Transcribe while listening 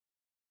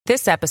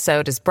This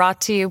episode is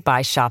brought to you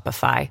by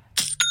Shopify.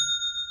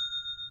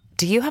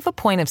 Do you have a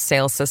point of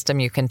sale system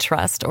you can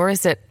trust, or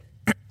is it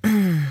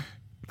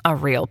a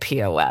real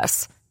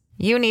POS?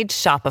 You need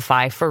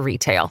Shopify for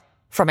retail.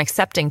 From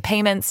accepting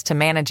payments to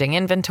managing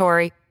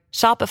inventory,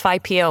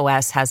 Shopify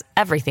POS has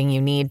everything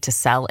you need to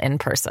sell in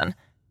person.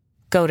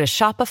 Go to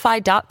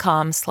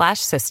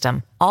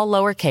shopify.com/system, all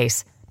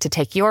lowercase, to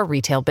take your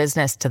retail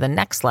business to the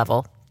next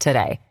level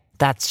today.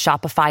 That's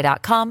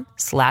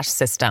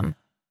shopify.com/system.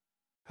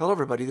 Hello,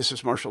 everybody. This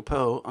is Marshall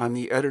Poe. I'm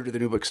the editor of the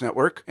New Books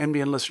Network.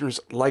 NBN listeners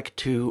like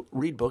to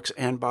read books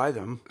and buy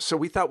them. So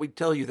we thought we'd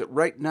tell you that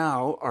right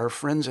now, our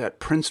friends at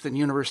Princeton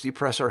University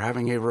Press are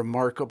having a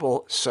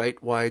remarkable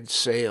site-wide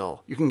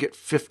sale. You can get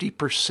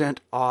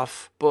 50%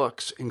 off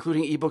books,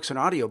 including ebooks and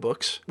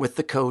audiobooks, with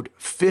the code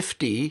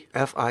 50,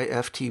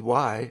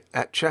 F-I-F-T-Y,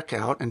 at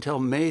checkout until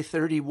May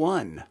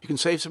 31. You can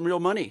save some real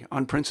money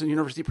on Princeton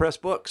University Press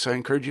books. I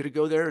encourage you to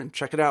go there and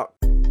check it out.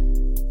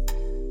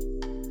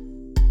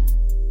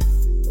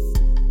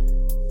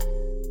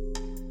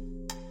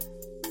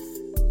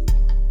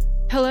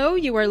 Hello,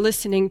 you are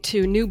listening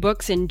to New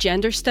Books in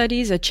Gender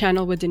Studies, a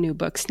channel with the New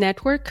Books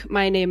Network.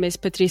 My name is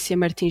Patricia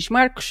Martins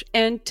Marcos,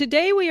 and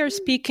today we are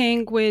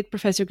speaking with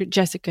Professor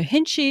Jessica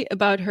Hinchey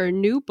about her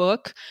new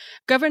book,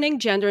 Governing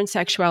Gender and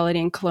Sexuality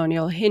in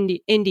Colonial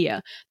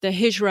India, the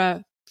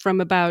Hijra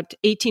from about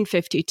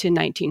 1850 to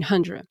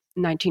 1900.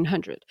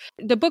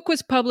 The book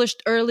was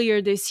published earlier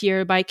this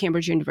year by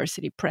Cambridge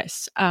University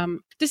Press.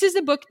 This is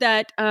a book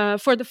that,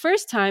 for the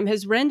first time,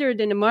 has rendered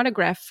in a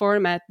monograph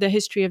format the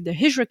history of the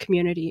Hijra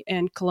community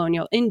in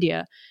colonial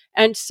India.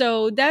 And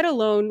so that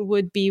alone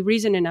would be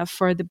reason enough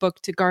for the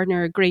book to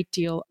garner a great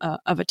deal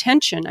of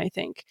attention, I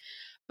think.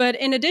 But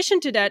in addition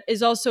to that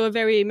is also a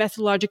very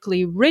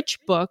methodologically rich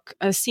book,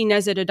 seen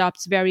as it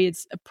adopts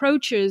various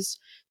approaches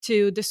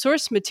to the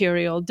source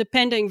material,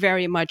 depending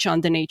very much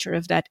on the nature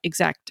of that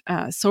exact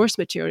source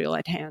material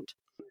at hand.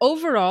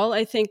 Overall,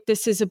 I think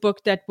this is a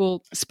book that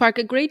will spark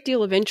a great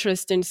deal of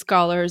interest in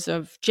scholars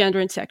of gender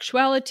and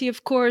sexuality,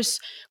 of course,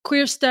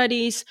 queer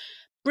studies,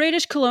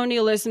 British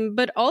colonialism,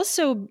 but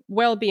also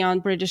well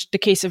beyond the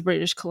case of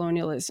British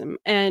colonialism.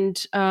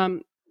 And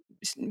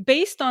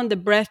based on the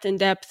breadth and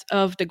depth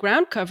of the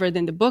ground covered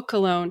in the book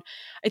alone,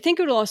 I think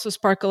it will also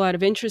spark a lot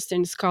of interest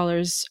in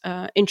scholars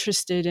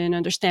interested in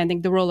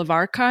understanding the role of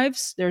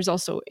archives. There's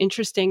also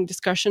interesting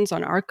discussions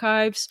on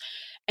archives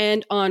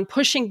and on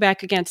pushing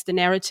back against the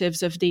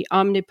narratives of the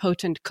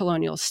omnipotent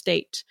colonial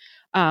state,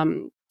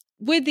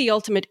 with the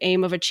ultimate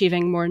aim of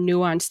achieving more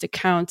nuanced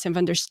accounts of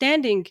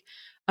understanding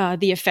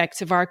the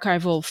effects of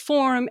archival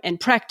form and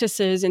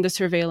practices in the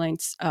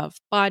surveillance of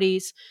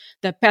bodies,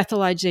 the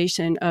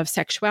pathologization of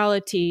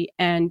sexuality,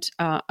 and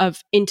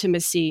of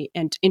intimacy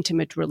and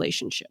intimate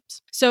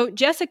relationships. So,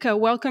 Jessica,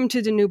 welcome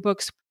to the New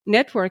Books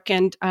Network,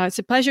 and it's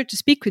a pleasure to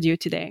speak with you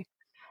today.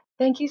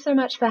 Thank you so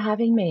much for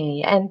having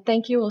me, and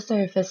thank you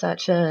also for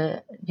such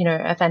a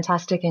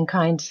fantastic and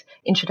kind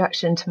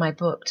introduction to my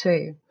book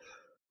too.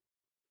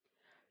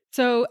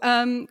 So,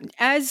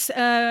 as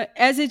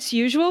it's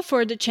usual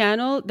for the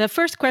channel, the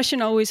first question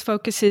always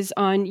focuses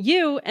on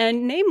you,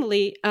 and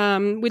namely,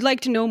 we'd like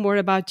to know more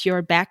about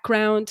your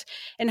background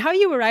and how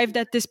you arrived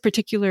at this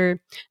particular,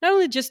 not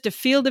only just the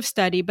field of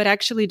study, but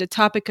actually the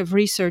topic of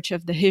research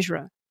of the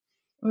Hijra.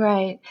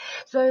 Right.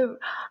 So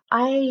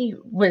I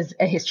was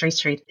a history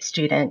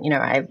student.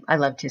 I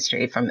loved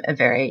history from a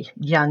very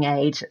young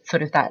age,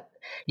 sort of that,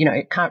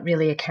 can't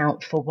really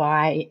account for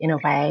why in a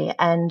way.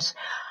 And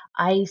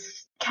I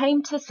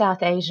came to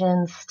South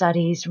Asian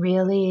studies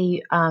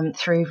really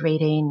through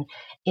reading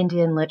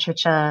Indian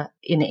literature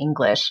in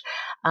English.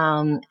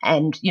 And,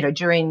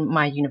 during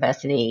my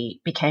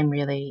university became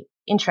really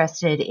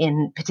interested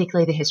in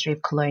particularly the history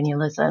of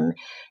colonialism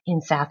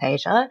in South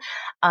Asia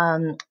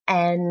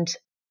and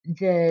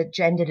the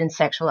gendered and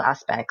sexual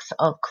aspects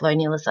of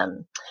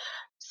colonialism.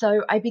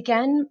 So I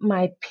began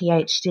my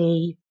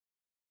PhD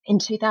in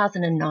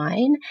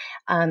 2009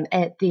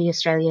 at the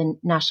Australian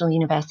National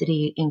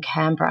University in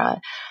Canberra.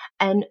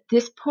 And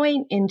this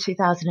point in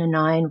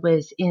 2009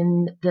 was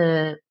in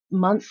the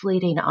months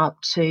leading up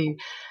to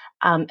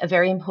a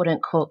very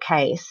important court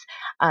case,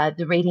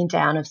 the reading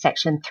down of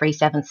Section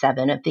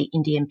 377 of the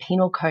Indian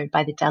Penal Code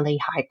by the Delhi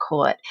High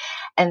Court.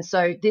 And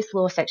so this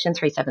law, Section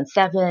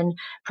 377,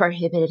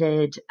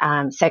 prohibited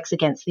sex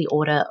against the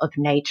order of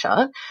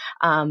nature,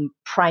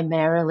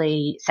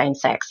 primarily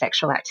same-sex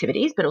sexual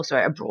activities, but also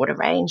a broader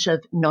range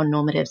of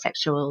non-normative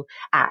sexual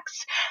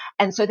acts.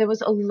 And so there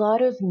was a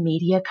lot of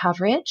media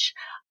coverage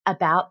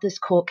about this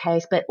court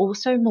case, but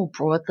also more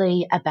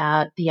broadly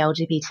about the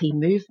LGBT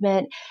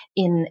movement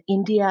in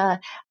India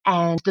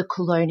and the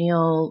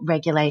colonial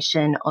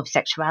regulation of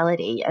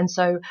sexuality. And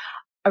so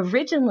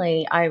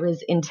originally, I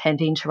was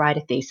intending to write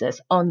a thesis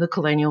on the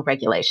colonial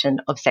regulation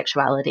of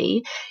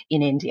sexuality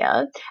in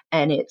India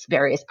and its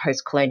various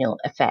post-colonial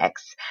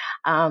effects.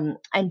 And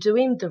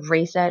doing the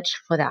research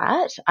for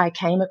that, I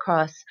came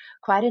across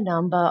quite a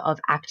number of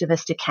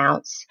activist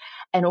accounts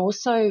and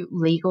also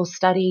legal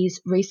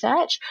studies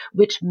research,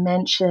 which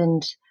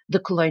mentioned the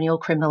colonial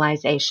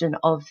criminalization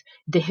of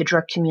the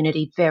Hijra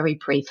community very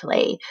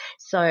briefly.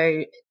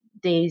 So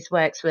these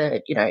works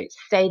were,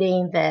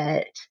 stating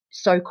that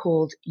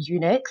so-called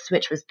eunuchs,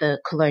 which was the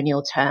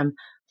colonial term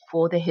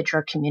for the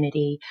Hijra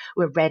community,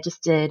 were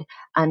registered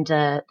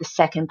under the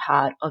second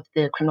part of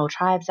the Criminal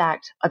Tribes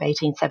Act of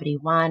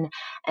 1871,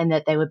 and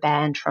that they were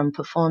banned from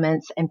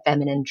performance and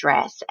feminine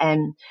dress.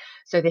 And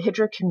so the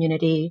Hijra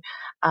community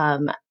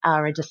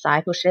are a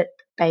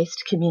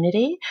discipleship-based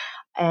community,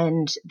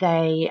 and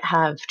they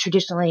have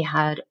traditionally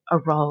had a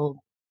role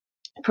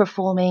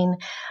performing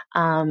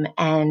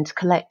and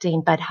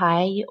collecting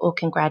badhai, or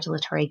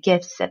congratulatory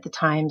gifts, at the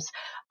times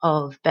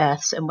of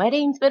births and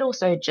weddings, but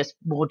also just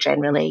more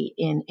generally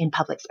in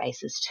public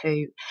spaces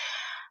too.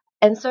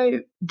 And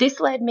so this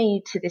led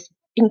me to this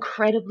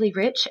incredibly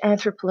rich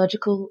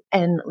anthropological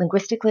and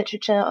linguistic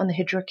literature on the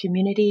Hijra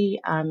community,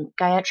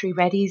 Gayatri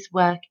Reddy's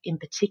work in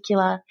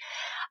particular.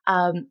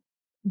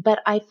 But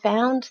I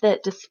found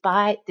that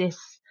despite this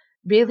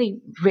really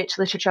rich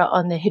literature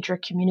on the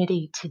Hijra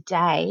community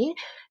today,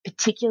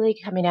 particularly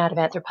coming out of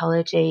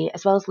anthropology,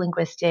 as well as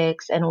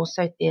linguistics and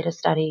also theatre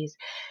studies,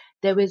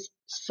 there was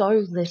so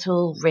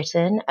little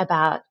written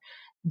about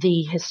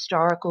the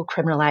historical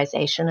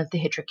criminalization of the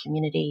Hijra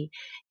community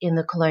in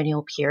the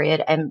colonial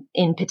period, and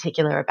in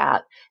particular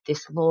about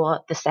this law,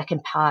 the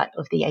second part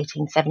of the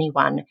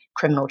 1871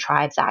 Criminal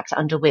Tribes Act,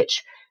 under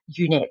which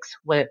eunuchs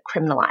were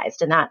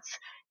criminalized. And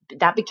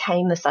that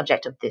became the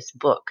subject of this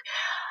book.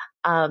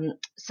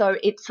 So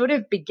it sort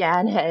of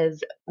began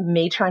as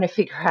me trying to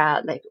figure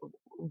out,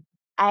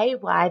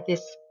 why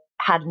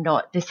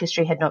this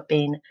history had not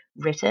been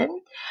written,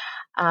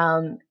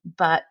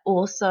 but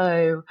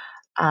also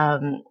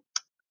trying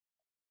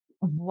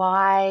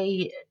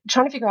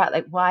to figure out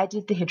why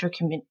did the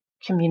Hijra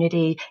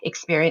community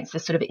experience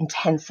this sort of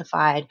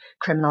intensified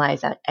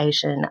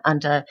criminalization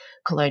under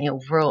colonial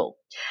rule.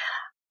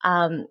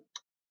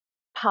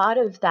 Part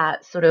of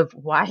that sort of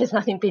why has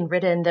nothing been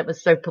written that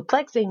was so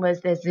perplexing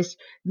was there's this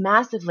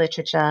massive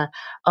literature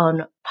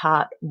on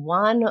part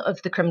 1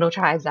 of the Criminal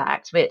Tribes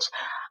Act, which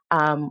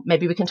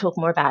maybe we can talk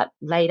more about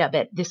later,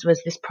 but this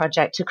was this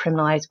project to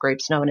criminalize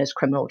groups known as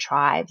criminal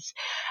tribes.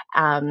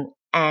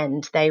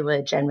 And they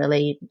were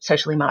generally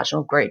socially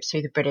marginal groups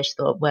who the British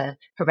thought were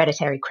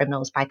hereditary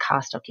criminals by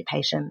caste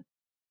occupation.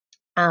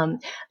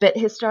 But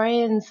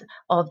historians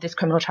of this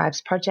Criminal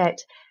Tribes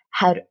project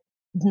had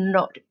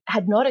not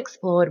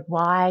explored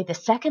why the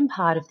second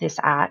part of this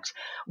act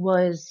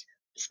was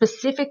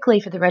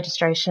specifically for the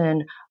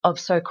registration of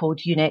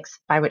so-called eunuchs,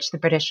 by which the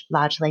British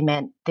largely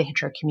meant the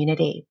Hijra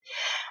community.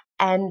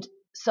 And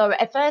so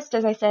at first,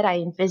 as I said, I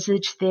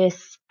envisaged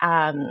this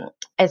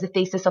as a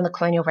thesis on the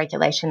colonial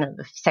regulation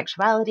of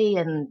sexuality,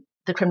 and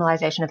the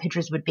criminalization of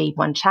Hijras would be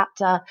one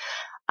chapter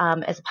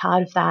as a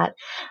part of that.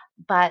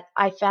 But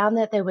I found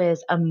that there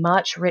was a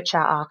much richer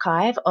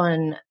archive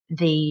on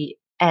the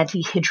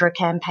anti-Hijra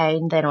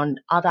campaign than on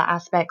other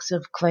aspects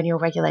of colonial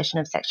regulation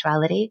of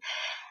sexuality.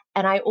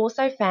 And I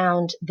also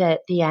found that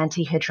the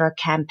anti-Hijra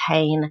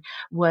campaign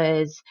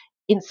was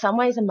in some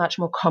ways a much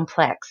more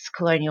complex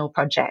colonial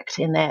project,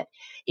 in that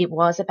it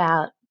was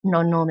about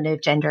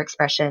non-normative gender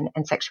expression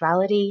and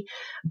sexuality,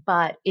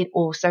 but it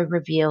also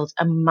revealed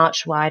a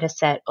much wider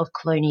set of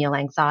colonial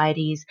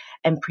anxieties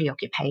and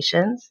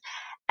preoccupations.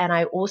 And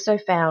I also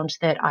found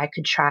that I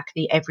could track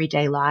the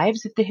everyday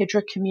lives of the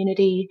Hijra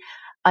community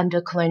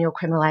under colonial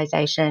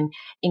criminalization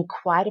in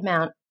quite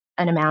an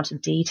amount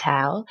of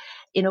detail,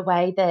 in a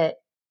way that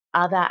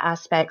other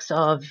aspects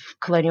of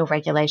colonial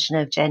regulation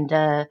of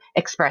gender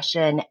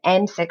expression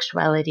and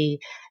sexuality,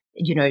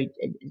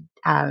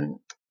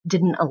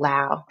 didn't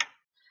allow.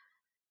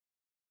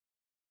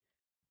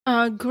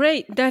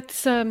 Great.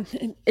 That's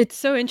it's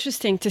so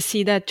interesting to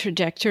see that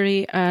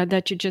trajectory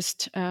that you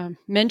just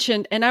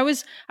mentioned. And I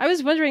was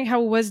wondering, how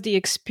was the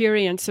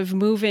experience of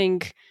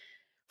moving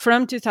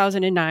from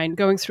 2009,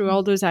 going through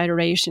all those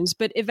iterations,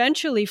 but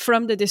eventually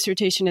from the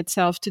dissertation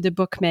itself to the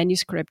book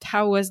manuscript?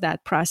 How was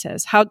that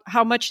process?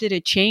 How much did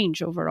it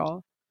change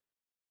overall?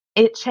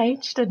 It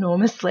changed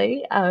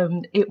enormously.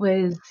 It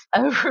was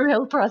a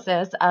real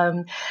process.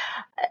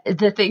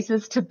 The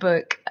thesis to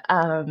book,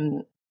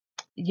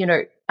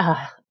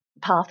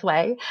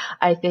 pathway,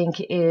 I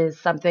think, is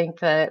something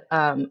that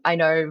I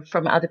know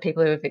from other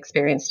people who have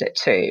experienced it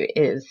too,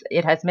 is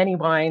it has many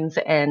wines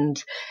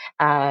and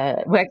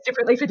works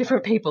differently for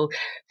different people.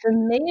 For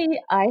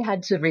me, I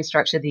had to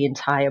restructure the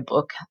entire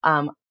book,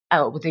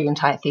 the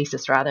entire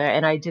thesis rather,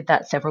 and I did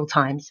that several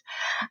times.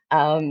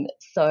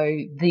 So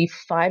the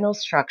final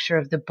structure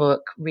of the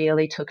book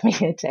really took me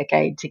a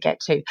decade to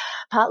get to.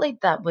 Partly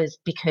that was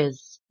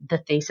because the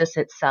thesis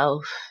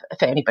itself,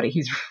 for anybody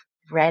who's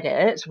read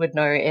it would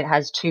know, it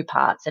has 2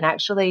 parts. And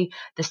actually,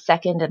 the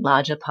second and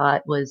larger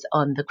part was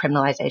on the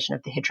criminalization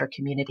of the Hijra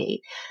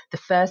community. The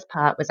first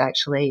part was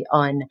actually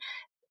on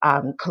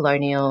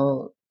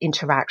colonial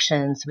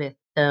interactions with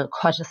the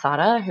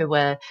Khwaja, who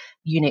were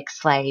eunuch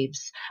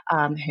slaves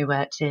who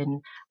worked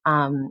in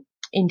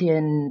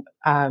Indian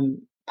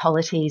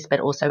polities,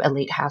 but also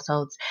elite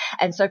households.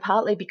 And so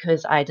partly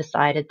because I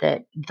decided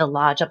that the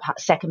larger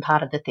second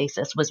part of the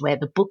thesis was where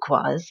the book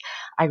was,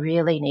 I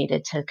really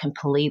needed to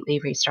completely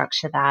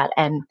restructure that.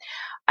 And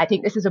I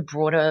think this is a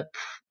broader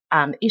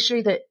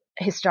issue that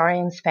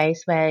historians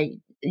face, where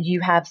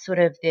you have sort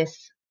of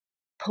this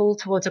pull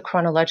towards a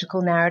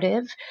chronological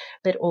narrative,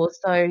 but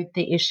also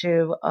the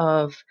issue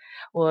of,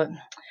 or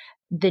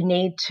the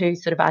need to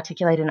sort of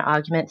articulate an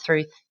argument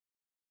through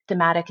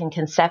thematic and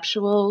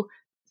conceptual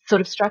sort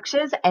of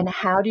structures, and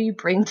how do you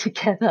bring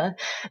together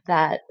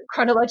that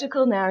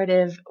chronological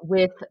narrative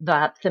with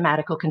that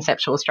thematic or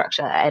conceptual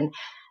structure? And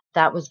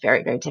that was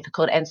very, very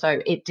difficult. And so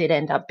it did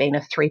end up being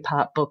a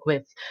 3-part book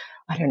with,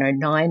 I don't know,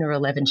 9 or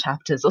 11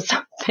 chapters or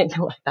something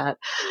like that.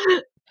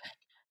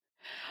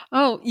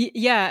 Oh,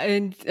 yeah,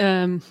 and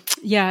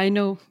yeah, I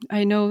know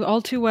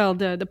all too well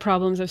the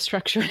problems of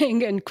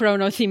structuring and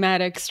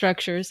chronothematic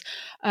structures.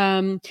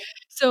 You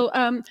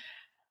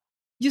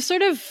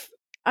sort of,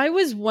 I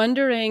was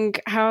wondering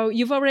how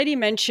you've already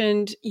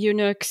mentioned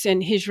eunuchs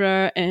and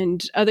hijra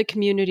and other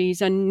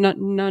communities and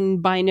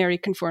non-binary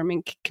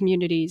conforming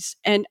communities,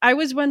 and I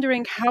was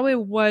wondering how it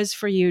was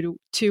for you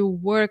to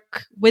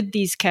work with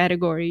these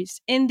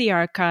categories in the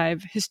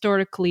archive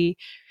historically,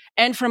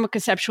 and from a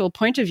conceptual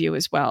point of view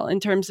as well, in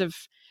terms of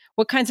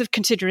what kinds of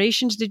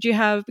considerations did you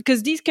have?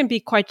 Because these can be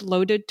quite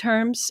loaded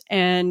terms,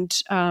 and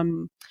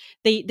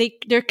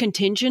they're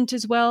contingent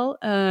as well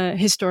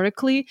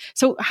historically.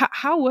 So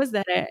how was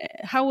that?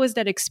 How was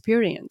that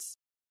experience?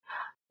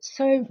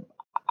 So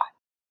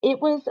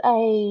it was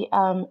a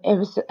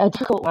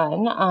difficult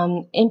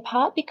one, in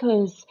part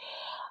because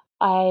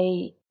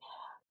I'm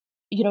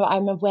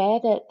aware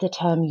that the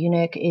term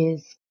eunuch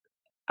is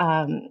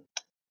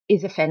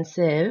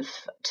offensive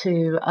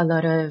to a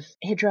lot of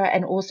hijra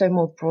and also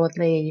more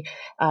broadly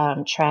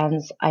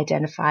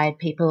trans-identified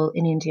people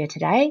in India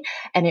today.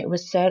 And it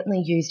was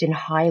certainly used in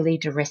highly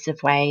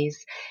derisive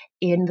ways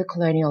in the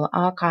colonial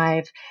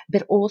archive,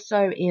 but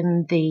also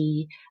in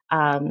the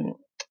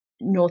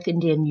North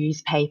Indian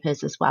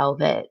newspapers as well,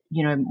 that,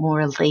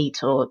 more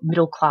elite or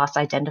middle class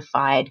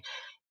identified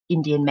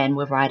Indian men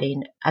were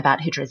writing about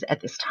hijras at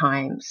this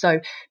time.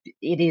 So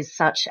it is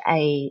such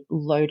a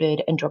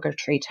loaded and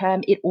derogatory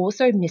term. It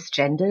also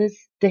misgenders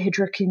the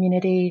hijra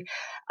community,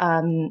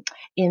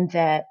 in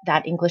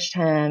that English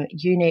term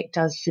eunuch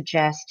does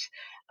suggest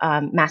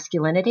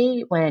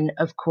masculinity, when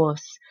of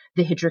course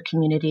the hijra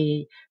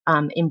community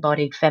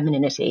embodied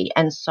femininity.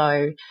 And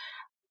so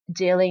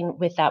dealing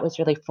with that was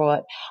really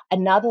fraught.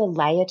 Another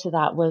layer to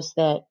that was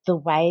that the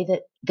way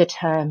that the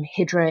term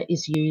hijra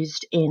is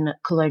used in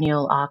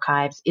colonial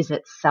archives is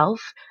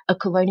itself a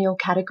colonial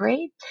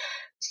category.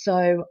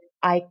 So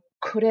I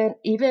couldn't,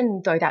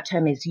 even though that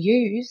term is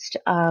used,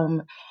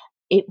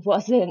 it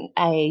wasn't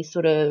a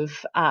sort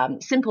of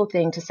simple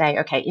thing to say,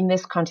 okay, in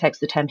this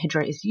context, the term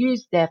hijra is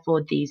used,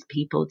 therefore these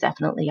people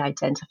definitely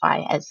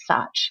identify as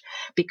such.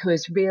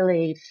 Because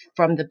really,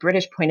 from the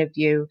British point of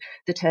view,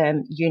 the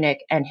term eunuch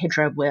and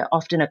hijra were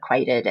often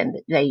equated, and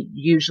they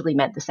usually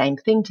meant the same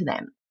thing to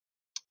them.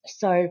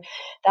 So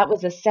that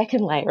was a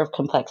second layer of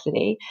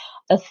complexity.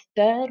 A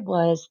third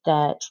was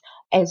that,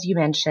 as you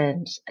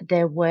mentioned,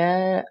 there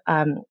were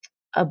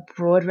a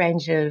broad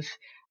range of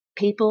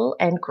people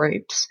and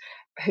groups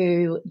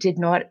who did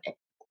not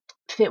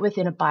fit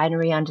within a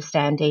binary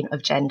understanding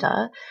of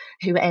gender,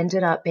 who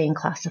ended up being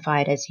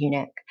classified as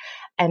eunuch.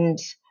 And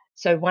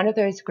so one of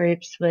those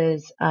groups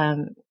was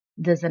the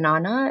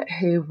Zenana,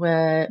 who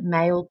were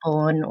male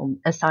born, or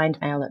assigned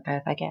male at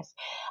birth, I guess.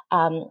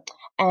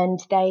 And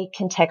they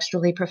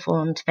contextually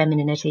performed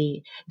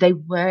femininity. They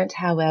weren't,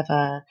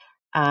 however,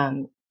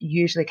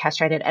 usually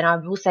castrated. And I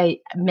will say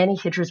many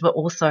hijras were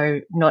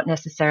also not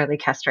necessarily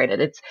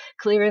castrated. It's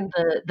clear in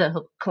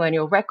the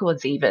colonial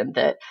records even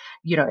that,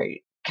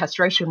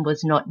 castration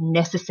was not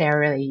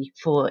necessarily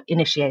for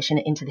initiation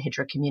into the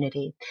hijra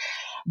community.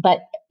 But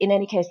in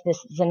any case,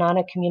 this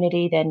Zenana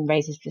community then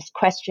raises this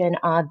question: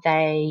 are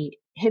they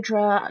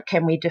hijra?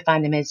 Can we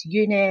define them as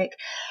eunuch?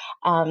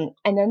 And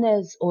then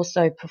there's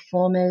also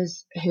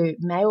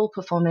male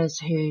performers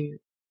who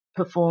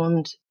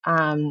performed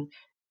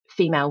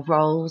female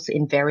roles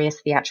in various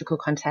theatrical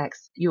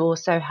contexts. You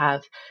also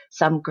have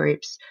some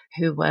groups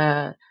who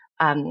were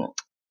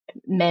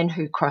men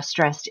who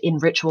cross-dressed in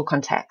ritual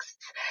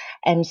contexts.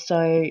 And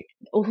so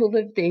all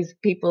of these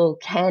people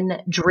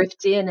can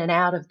drift in and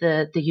out of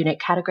the eunuch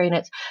category, and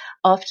it's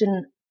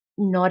often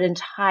not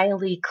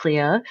entirely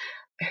clear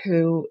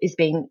who is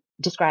being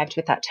described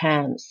with that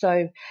term.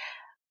 So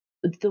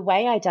the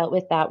way I dealt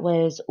with that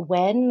was,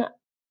 when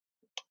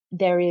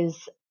there is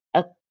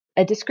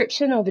a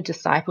description of a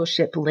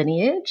discipleship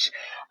lineage,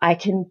 I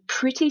can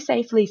pretty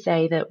safely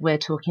say that we're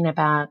talking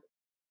about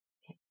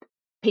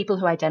people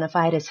who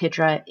identified as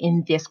hijra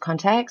in this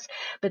context,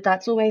 but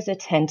that's always a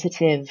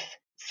tentative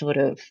sort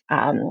of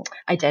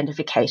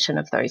identification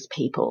of those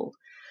people.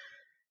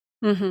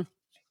 Mm-hmm.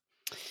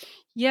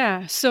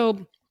 Yeah.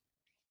 So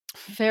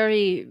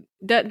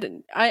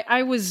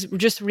I was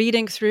just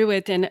reading through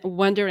it and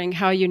wondering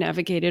how you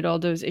navigated all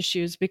those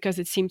issues, because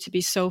it seemed to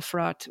be so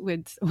fraught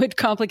with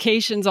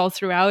complications all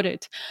throughout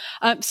it.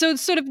 So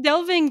sort of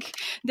delving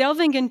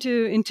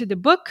into the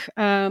book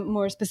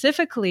more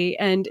specifically,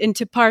 and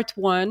into part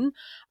one,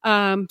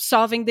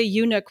 solving the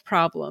eunuch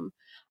problem.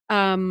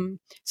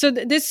 So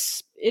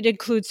this, it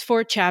includes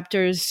 4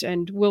 chapters,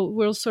 and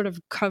we'll sort of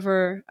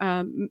cover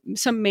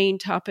some main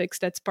topics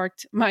that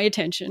sparked my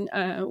attention.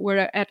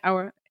 We're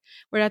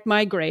at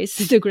my grace,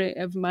 the grace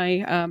of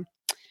my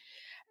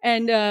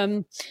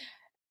and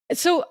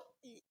so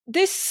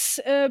this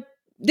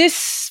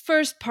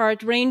first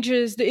part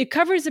it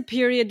covers a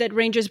period that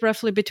ranges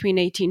roughly between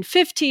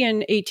 1850 and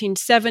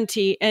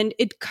 1870, and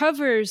it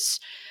covers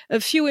a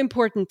few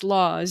important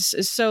laws.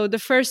 So the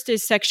first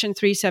is Section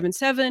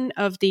 377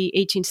 of the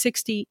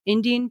 1860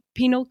 Indian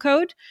Penal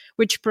Code,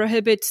 which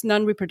prohibits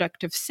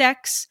non-reproductive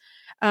sex,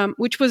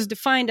 which was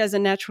defined as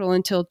unnatural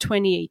until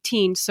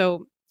 2018.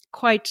 So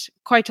quite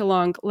a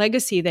long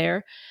legacy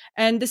there.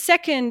 And the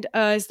second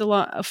is the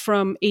law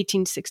from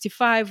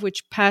 1865,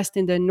 which passed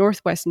in the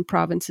northwestern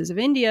provinces of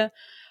India,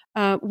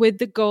 with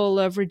the goal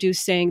of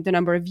reducing the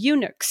number of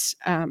eunuchs,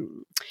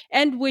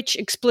 and which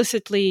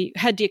explicitly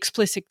had the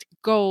explicit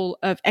goal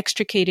of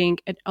extricating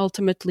and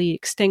ultimately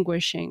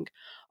extinguishing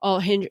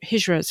all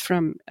hijras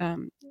from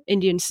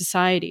Indian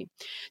society.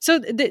 So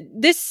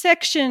this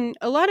section,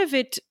 a lot of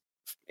it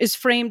is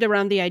framed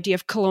around the idea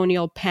of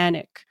colonial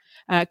panics,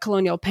 and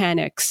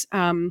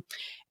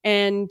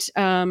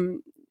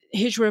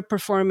hijra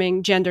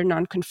performing gender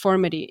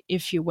nonconformity,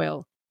 if you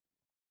will,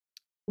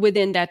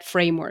 within that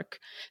framework.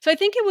 So I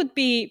think it would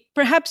be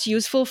perhaps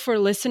useful for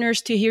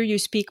listeners to hear you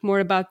speak more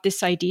about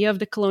this idea of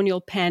the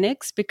colonial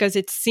panics, because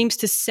it seems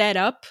to set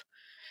up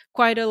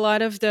quite a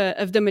lot of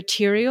the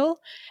material,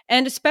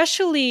 and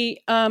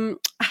especially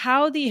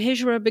how the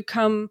hijra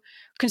become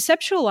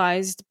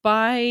conceptualized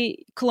by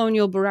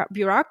colonial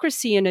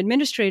bureaucracy and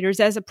administrators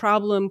as a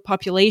problem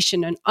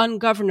population, an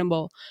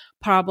ungovernable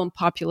problem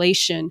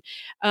population,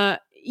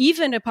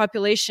 even a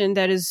population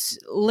that is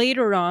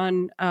later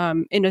on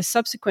in a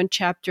subsequent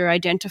chapter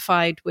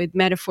identified with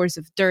metaphors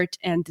of dirt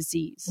and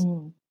disease.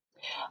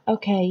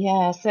 Okay,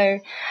 yeah. So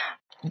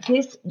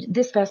this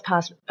first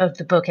part of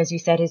the book, as you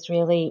said, is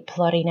really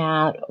plotting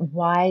out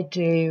why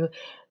do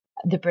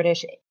the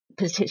British,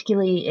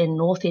 particularly in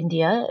North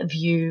India,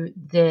 view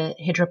the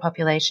hijra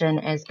population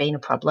as being a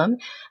problem.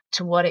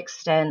 To what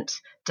extent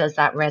does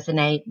that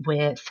resonate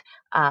with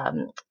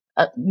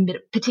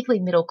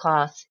particularly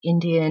middle-class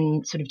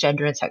Indian sort of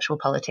gender and sexual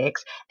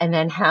politics? And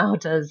then how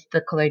does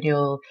the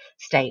colonial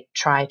state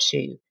try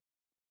to,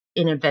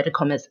 in inverted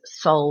commas,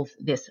 solve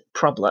this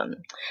problem?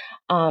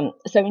 So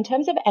in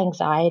terms of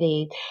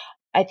anxiety,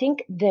 I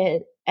think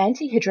the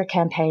anti-hijra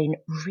campaign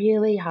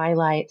really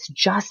highlights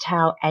just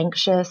how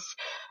anxious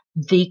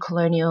the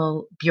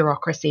colonial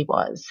bureaucracy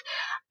was.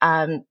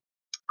 And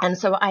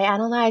so I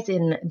analyze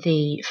in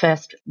the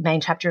first main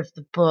chapter of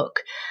the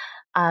book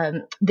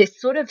this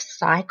sort of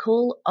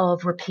cycle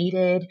of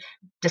repeated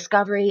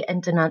discovery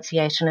and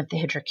denunciation of the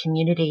hijra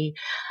community,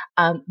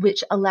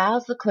 which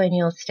allows the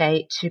colonial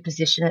state to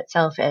position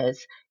itself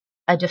as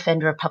a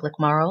defender of public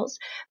morals,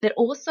 but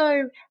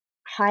also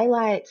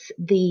highlights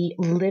the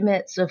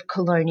limits of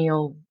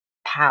colonial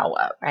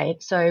power,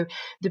 right? So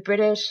the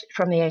British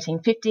from the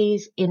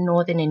 1850s in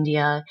northern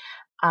India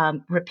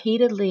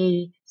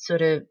repeatedly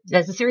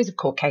there's a series of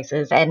court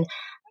cases, and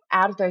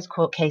out of those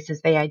court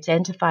cases, they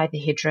identify the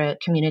hijra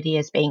community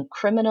as being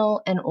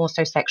criminal and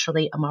also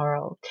sexually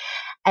immoral.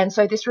 And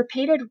so this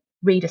repeated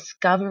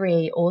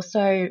rediscovery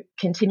also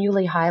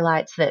continually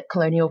highlights that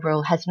colonial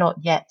rule has not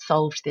yet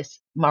solved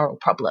this moral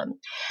problem.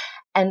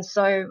 And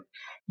so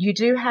you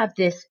do have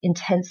this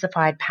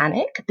intensified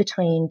panic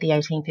between the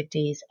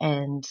 1850s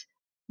and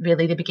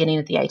really the beginning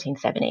of the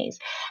 1870s.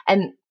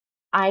 And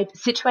I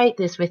situate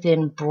this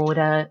within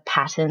broader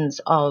patterns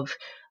of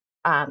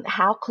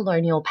how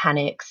colonial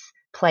panics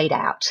played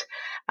out.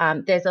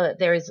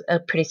 There is a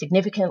pretty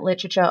significant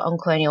literature on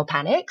colonial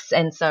panics,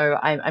 and so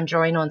I'm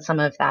drawing on some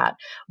of that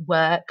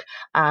work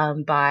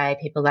by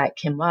people like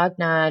Kim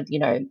Wagner,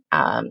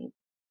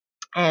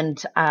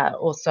 and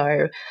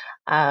also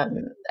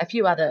a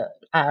few other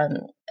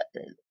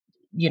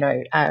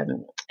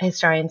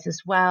historians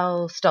as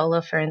well,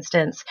 Stoller, for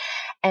instance.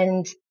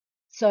 And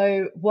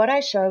so what I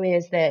show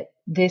is that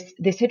this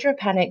hijra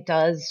panic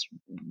does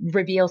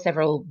reveal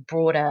several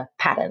broader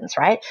patterns,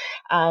 right?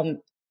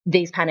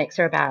 These panics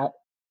are about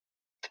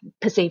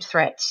perceived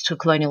threats to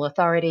colonial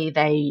authority.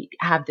 They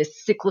have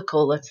this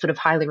cyclical, sort of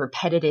highly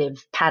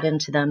repetitive pattern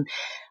to them.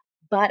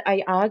 But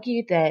I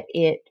argue that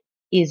it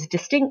is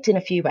distinct in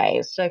a few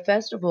ways. So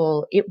first of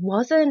all, it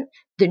wasn't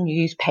the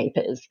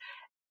newspapers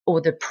or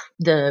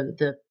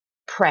the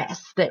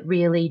press that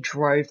really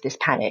drove this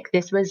panic.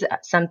 This was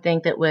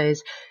something that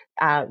was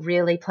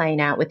really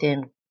playing out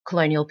within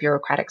colonial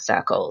bureaucratic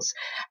circles.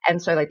 And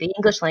so like the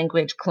English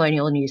language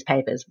colonial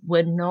newspapers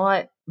were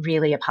not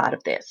really a part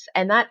of this.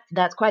 And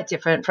that's quite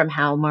different from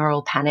how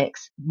moral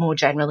panics more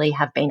generally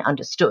have been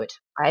understood,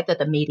 right? That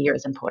the media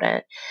is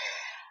important.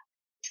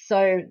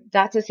 So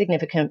that's a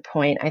significant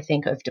point, I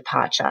think, of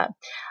departure.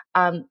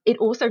 It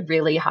also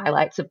really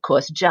highlights, of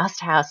course, just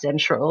how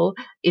central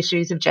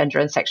issues of gender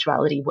and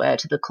sexuality were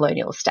to the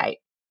colonial state.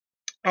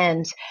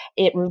 And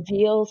it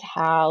reveals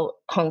how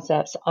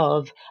concepts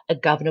of a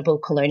governable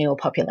colonial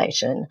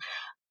population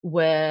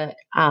were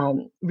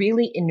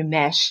really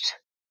enmeshed,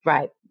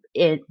 right,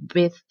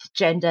 with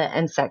gender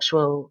and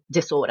sexual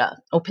disorder,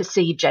 or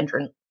perceived gender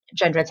and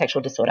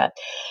sexual disorder.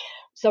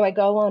 So I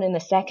go on in the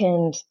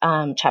second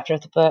chapter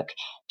of the book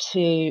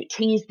to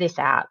tease this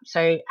out.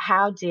 So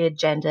how did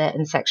gender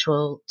and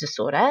sexual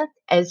disorder,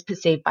 as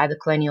perceived by the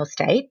colonial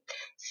state,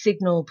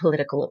 signal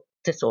political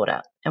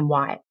disorder, and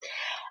why?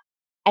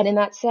 And in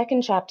that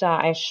second chapter,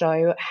 I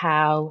show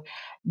how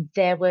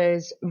there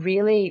was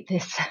really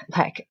this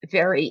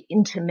very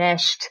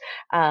intermeshed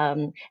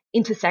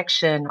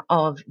intersection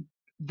of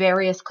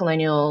various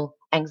colonial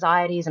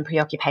anxieties and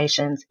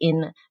preoccupations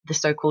in the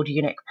so-called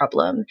eunuch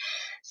problem.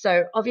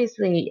 So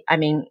obviously, I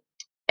mean,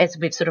 as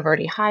we've sort of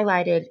already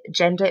highlighted,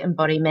 gender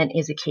embodiment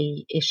is a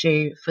key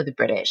issue for the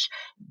British.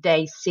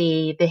 They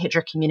see the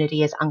Hijra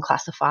community as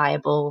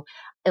unclassifiable,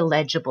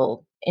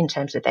 illegible in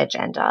terms of their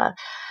gender.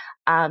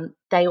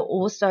 They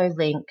also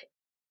link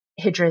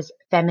Hidra's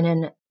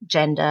feminine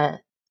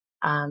gender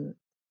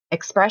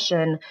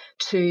expression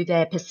to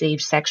their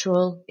perceived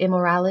sexual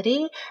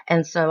immorality.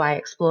 And so I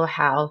explore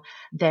how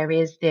there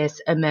is this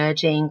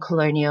emerging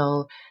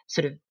colonial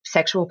sort of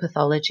sexual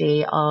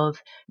pathology of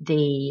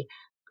the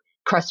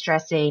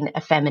cross-dressing,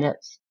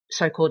 effeminate,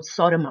 so-called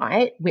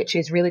sodomite, which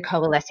is really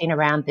coalescing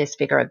around this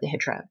figure of the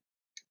Hijra.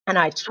 And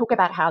I talk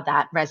about how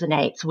that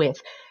resonates with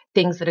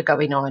things that are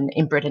going on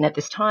in Britain at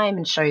this time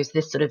and shows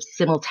this sort of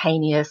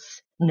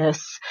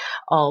simultaneousness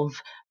of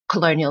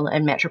colonial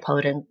and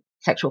metropolitan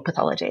sexual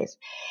pathologies.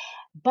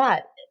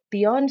 But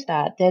beyond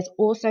that, there's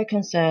also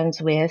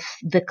concerns with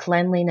the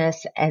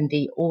cleanliness and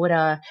the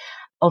order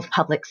of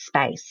public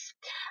space.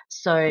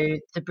 So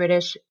the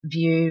British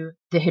view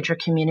the Hijra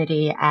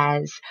community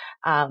as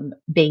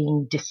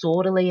being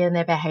disorderly in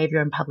their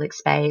behaviour in public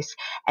space,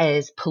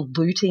 as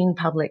polluting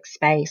public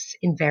space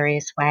in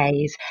various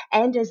ways,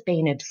 and as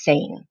being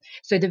obscene.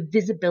 So the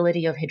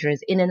visibility of Hijras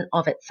in and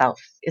of itself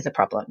is a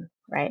problem,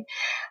 right,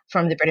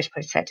 from the British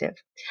perspective.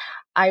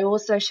 I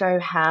also show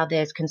how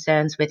there's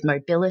concerns with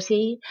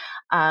mobility.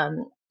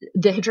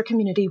 The Hijra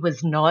community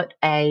was not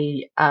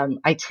a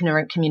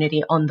itinerant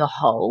community on the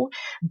whole,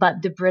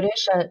 but the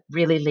British are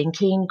really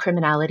linking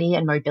criminality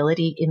and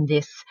mobility in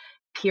this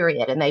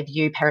period, and they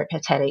view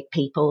peripatetic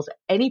peoples,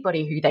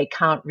 anybody who they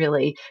can't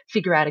really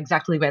figure out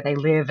exactly where they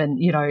live and,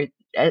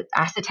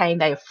 ascertain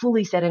they are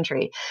fully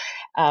sedentary.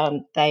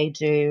 They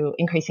do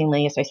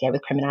increasingly associate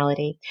with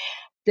criminality.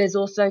 There's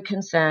also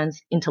concerns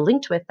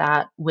interlinked with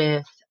that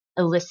with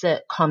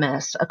illicit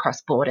commerce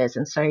across borders.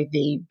 And so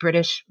the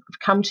British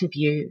come to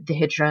view the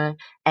Hijra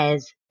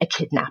as a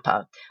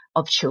kidnapper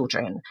of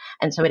children.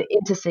 And so it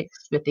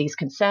intersects with these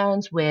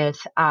concerns with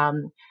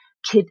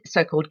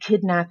so-called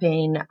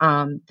kidnapping,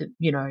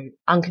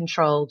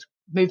 uncontrolled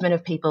movement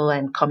of people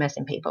and commerce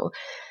in people.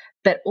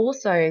 But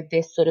also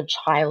this sort of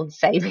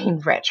child-saving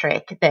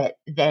rhetoric that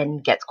then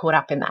gets caught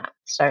up in that.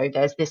 So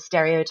there's this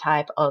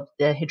stereotype of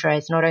the Hijra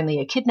as not only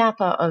a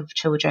kidnapper of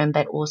children,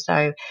 but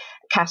also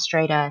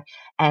castrator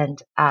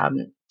and a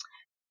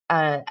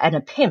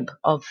pimp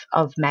of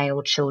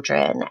male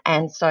children.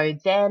 And so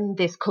then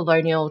this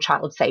colonial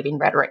child-saving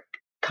rhetoric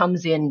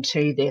comes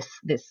into this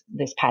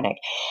panic.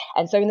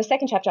 And so in the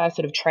second chapter, I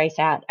sort of trace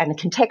out and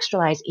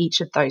contextualize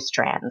each of those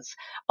strands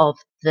of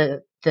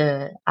the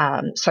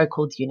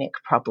so-called eunuch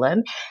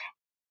problem,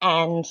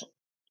 and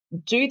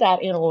do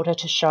that in order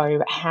to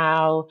show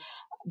how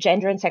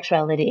gender and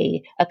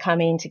sexuality are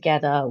coming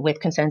together with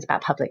concerns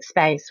about public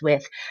space,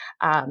 with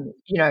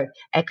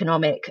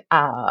economic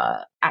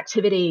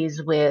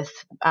activities, with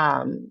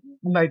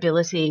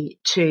mobility,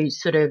 to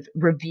sort of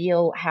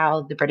reveal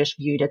how the British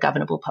viewed a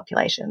governable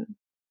population.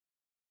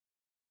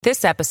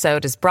 This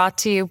episode is brought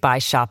to you by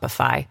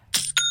Shopify.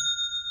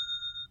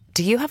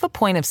 Do you have a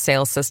point of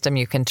sale system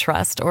you can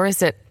trust, or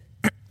is it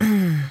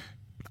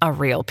a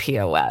real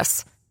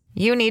POS?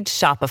 You need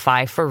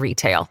Shopify for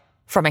retail.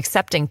 From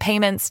accepting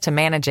payments to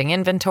managing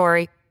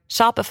inventory,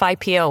 Shopify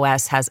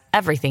POS has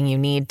everything you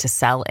need to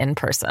sell in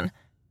person.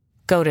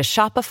 Go to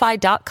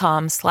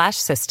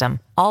shopify.com/system,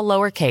 all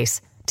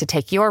lowercase, to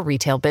take your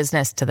retail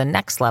business to the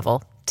next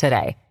level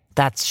today.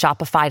 That's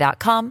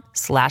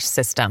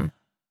shopify.com/system.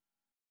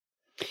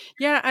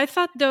 Yeah, I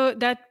thought though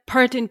that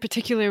part in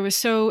particular was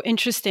so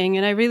interesting,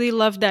 and I really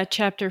loved that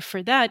chapter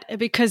for that,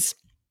 because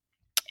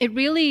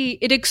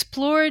it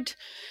explored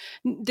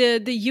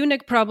the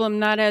eunuch problem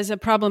not as a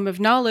problem of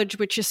knowledge,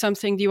 which is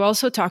something you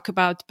also talk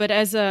about, but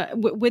as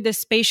with a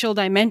spatial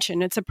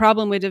dimension. It's a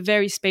problem with a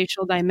very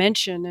spatial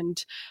dimension,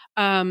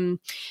 and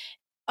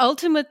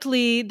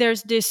ultimately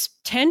there's this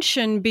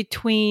tension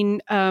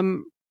between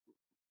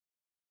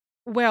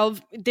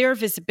their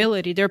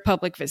visibility, their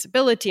public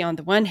visibility on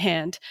the one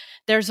hand.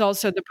 There's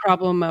also the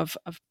problem of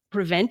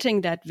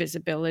preventing that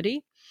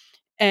visibility,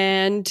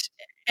 and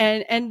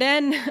And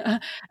then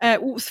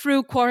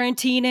through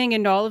quarantining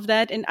and all of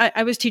that, and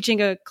I was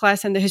teaching a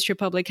class on the history of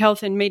public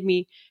health, and made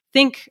me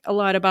think a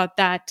lot about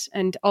that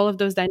and all of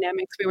those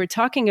dynamics we were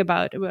talking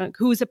about.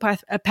 Who's a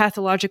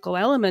pathological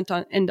element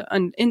in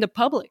the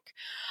public,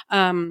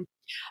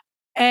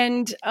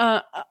 and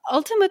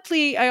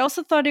ultimately, I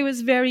also thought it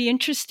was very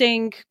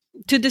interesting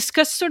to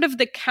discuss sort of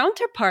the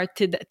counterpart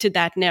to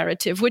that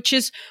narrative, which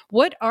is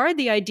what are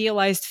the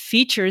idealized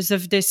features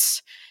of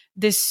this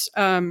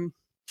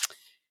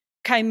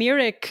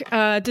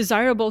chimeric,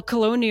 desirable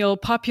colonial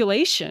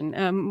population.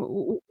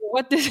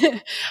 What does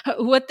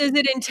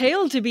it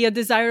entail to be a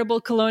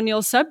desirable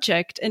colonial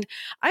subject? And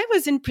I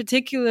was in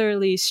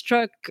particularly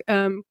struck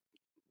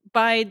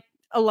by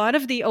a lot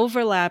of the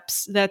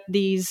overlaps that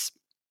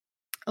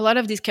a lot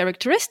of these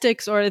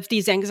characteristics or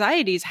these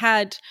anxieties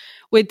had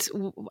with.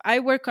 I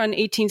work on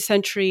 18th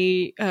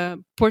century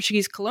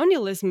Portuguese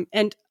colonialism,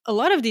 and a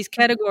lot of these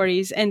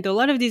categories and a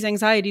lot of these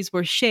anxieties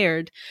were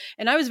shared,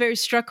 and I was very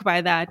struck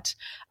by that,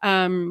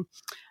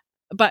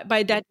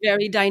 by that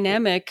very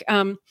dynamic.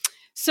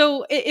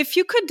 So if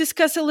you could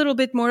discuss a little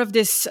bit more of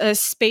this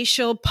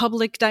spatial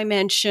public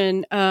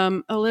dimension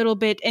a little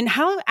bit, and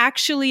how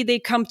actually they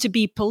come to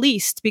be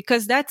policed,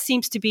 because that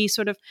seems to be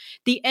sort of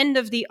the end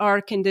of the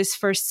arc in this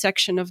first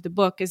section of the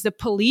book, is the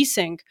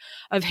policing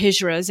of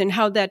hijras and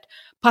how that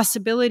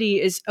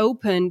possibility is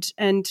opened,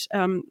 and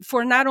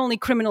for not only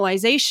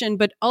criminalization,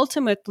 but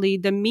ultimately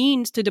the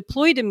means to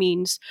deploy the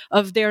means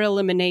of their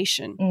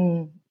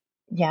elimination.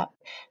 Yeah.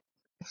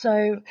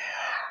 So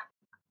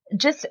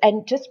just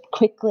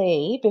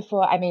quickly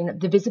before,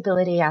 the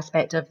visibility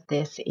aspect of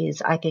this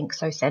is, I think,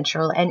 so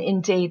central. And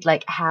indeed,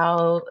 like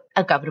how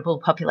a governable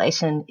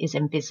population is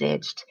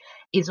envisaged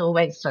is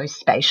always so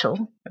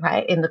spatial,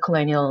 right, in the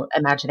colonial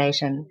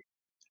imagination.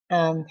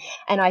 And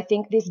I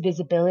think this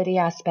visibility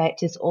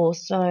aspect is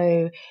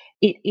also,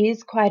 it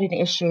is quite an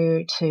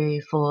issue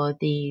too for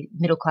the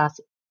middle class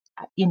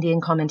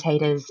Indian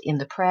commentators in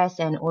the press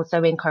and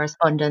also in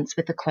correspondence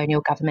with the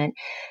colonial government.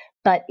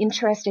 But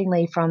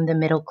interestingly, from the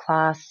middle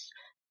class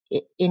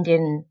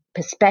Indian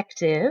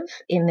perspective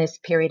in this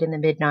period in the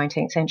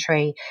mid-19th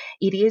century,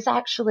 it is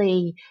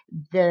actually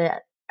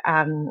the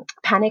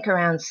panic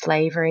around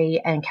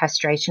slavery and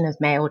castration of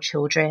male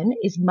children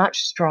is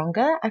much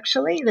stronger,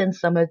 actually, than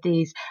some of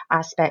these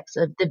aspects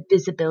of the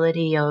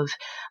visibility of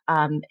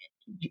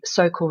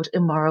so-called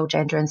immoral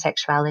gender and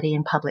sexuality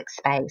in public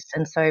space.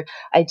 And so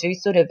I do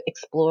sort of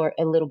explore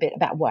a little bit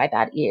about why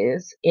that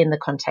is in the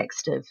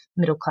context of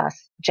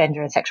middle-class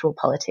gender and sexual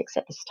politics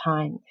at this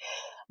time.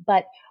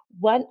 But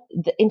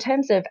in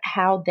terms of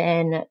how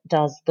then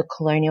does the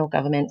colonial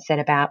government set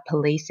about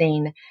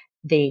policing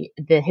the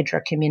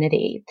Hijra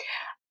community?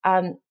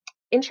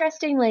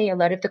 Interestingly, a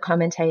lot of the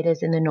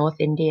commentators in the North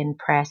Indian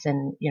press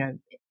and,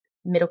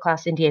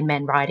 middle-class Indian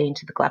men writing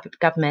to the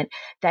government,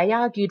 they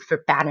argued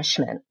for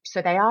banishment.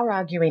 So they are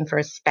arguing for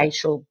a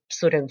spatial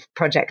sort of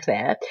project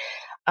there,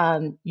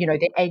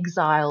 the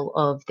exile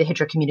of the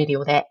Hijra community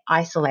or their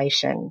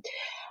isolation.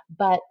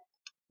 But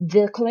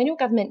the colonial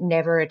government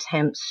never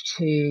attempts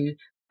to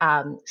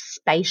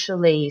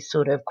spatially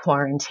sort of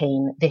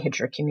quarantine the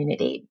Hijra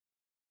community.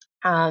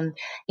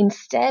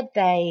 Instead,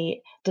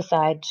 they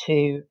decide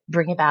to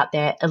bring about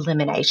their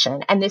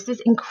elimination. And this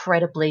is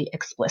incredibly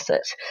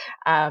explicit.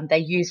 They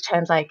use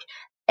terms like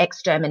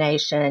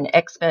extermination,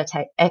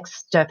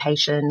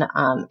 extirpation,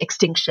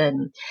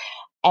 extinction.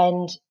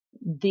 And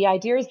the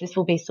idea is this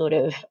will be sort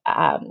of,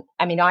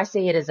 I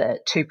see it as a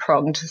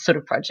two-pronged sort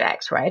of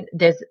project, right?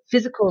 There's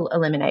physical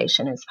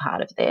elimination as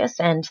part of this,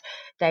 and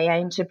they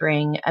aim to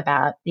bring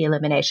about the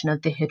elimination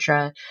of the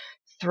Hijra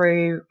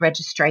through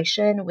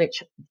registration,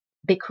 which,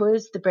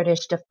 because the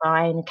British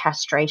define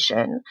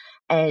castration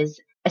as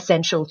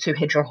essential to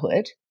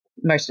Hidrahood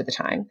most of the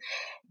time,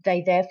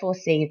 they therefore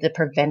see the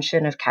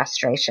prevention of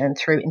castration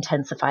through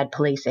intensified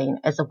policing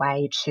as a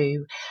way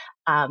to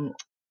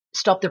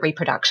stop the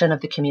reproduction of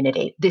the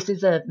community. This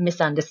is a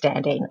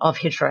misunderstanding of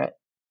Hijra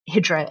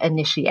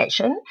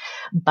initiation,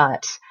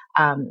 but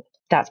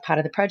that's part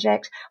of the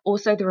project.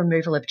 Also, the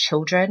removal of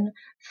children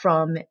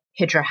from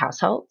Hijra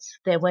households.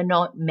 There were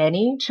not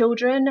many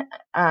children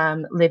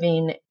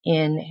living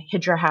in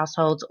Hijra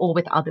households or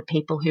with other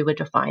people who were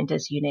defined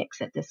as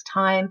eunuchs at this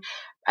time,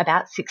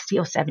 about 60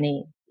 or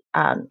 70,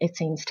 it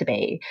seems to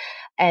be.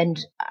 And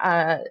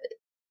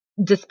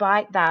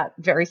despite that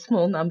very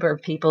small number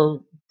of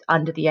people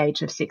under the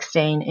age of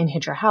 16 in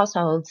Hijra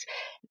households,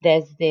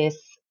 there's this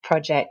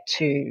project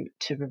to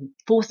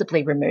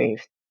forcibly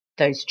remove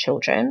those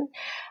children,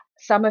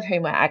 some of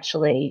whom are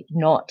actually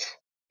not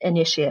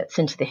initiates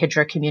into the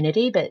Hijra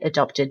community, but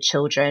adopted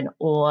children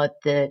or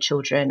the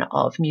children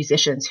of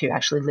musicians who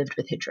actually lived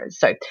with Hijras.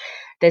 So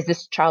there's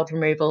this child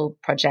removal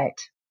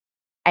project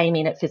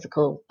aiming at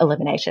physical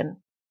elimination.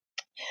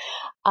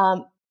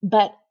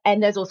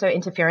 And there's also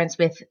interference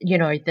with,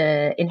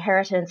 the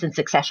inheritance and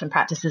succession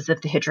practices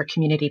of the Hijra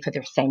community for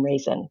the same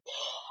reason.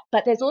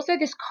 But there's also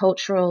this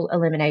cultural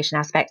elimination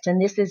aspect,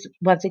 and this is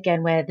once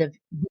again where the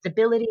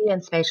visibility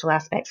and spatial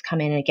aspects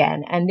come in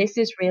again. And this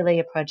is really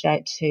a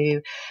project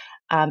to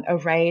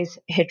erase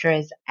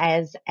Hijras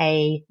as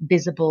a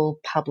visible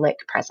public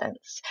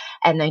presence.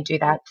 And they do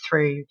that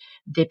through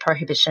the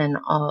prohibition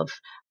of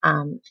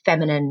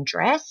feminine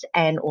dress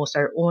and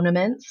also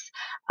ornaments,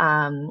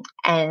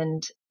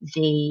 and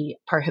the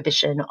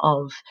prohibition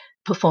of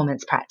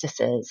performance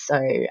practices,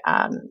 so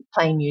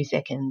playing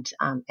music and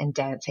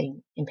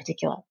dancing in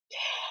particular.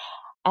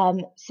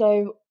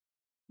 So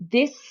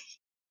this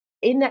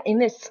in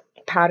this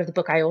part of the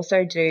book, I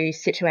also do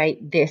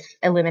situate this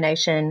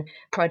elimination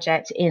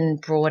project in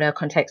broader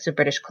context of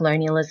British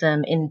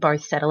colonialism in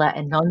both settler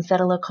and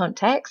non-settler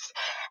contexts.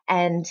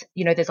 And,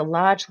 there's a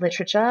large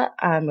literature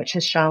which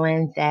has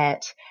shown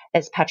that,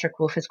 as Patrick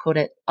Wolf has called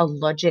it, a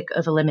logic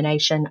of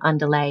elimination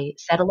underlay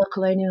settler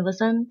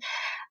colonialism.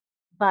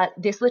 But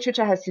this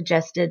literature has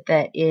suggested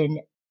that in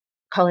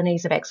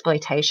colonies of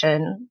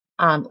exploitation,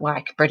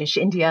 like British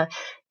India,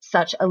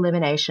 such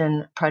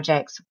elimination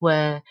projects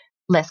were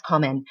less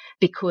common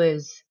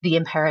because the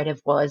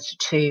imperative was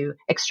to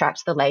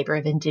extract the labour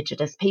of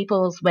Indigenous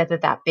peoples, whether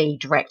that be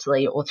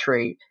directly or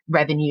through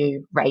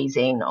revenue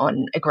raising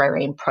on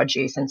agrarian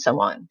produce and so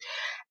on.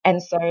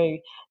 And so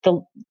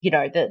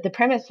the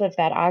premise of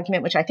that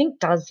argument, which I think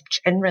does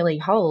generally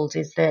hold,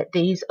 is that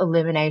these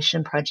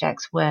elimination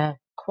projects were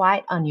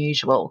quite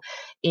unusual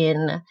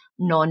in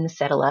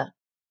non-settler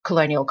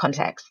colonial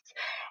contexts.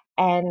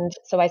 And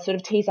so I sort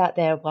of tease out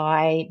there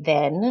why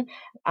then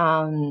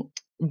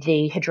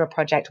the Hijra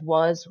project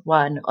was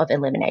one of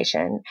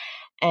elimination.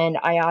 And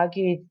I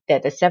argue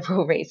that there's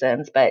several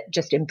reasons, but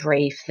just in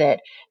brief, that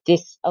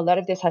a lot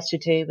of this has to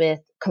do with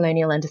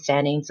colonial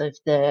understandings of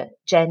the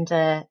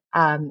gender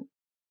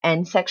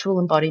and sexual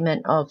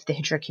embodiment of the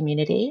Hijra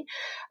community.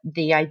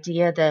 The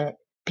idea that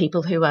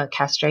people who are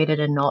castrated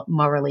are not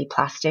morally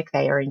plastic,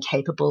 they are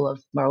incapable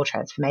of moral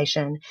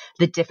transformation.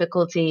 The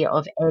difficulty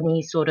of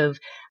any sort of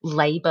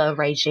labour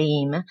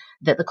regime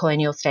that the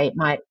colonial state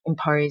might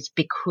impose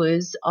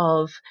because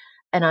of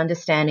an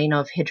understanding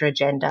of Hijra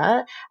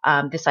gender,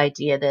 this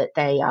idea that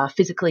they are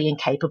physically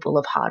incapable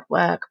of hard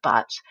work,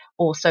 but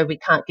also we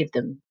can't give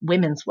them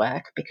women's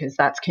work because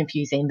that's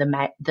confusing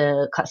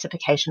the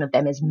classification of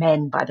them as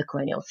men by the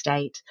colonial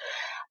state.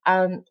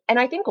 And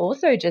I think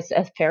also just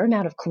a fair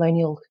amount of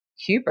colonial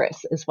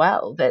hubris as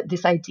well, that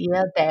this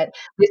idea that,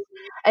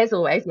 as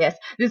always, yes,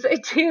 this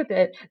idea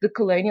that the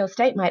colonial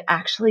state might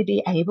actually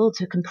be able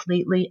to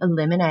completely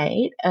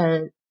eliminate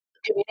a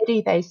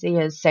community they see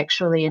as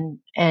sexually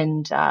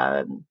and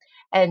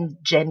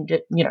gender,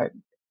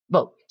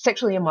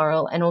 sexually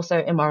immoral and also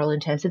immoral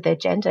in terms of their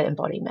gender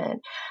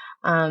embodiment.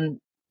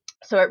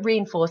 So it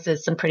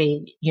reinforces some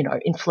pretty,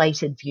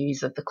 inflated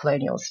views of the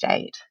colonial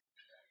state.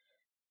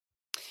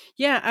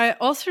 Yeah,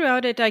 all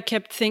throughout it, I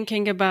kept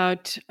thinking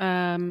about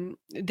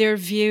their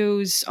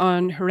views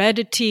on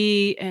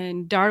heredity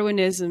and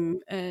Darwinism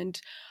and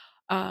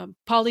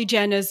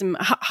polygenism,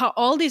 how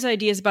all these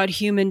ideas about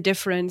human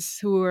difference,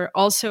 who are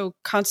also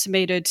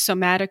consummated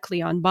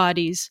somatically on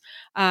bodies,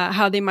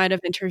 how they might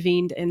have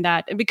intervened in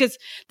that. Because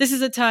this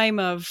is a time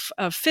of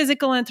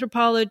physical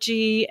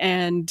anthropology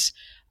and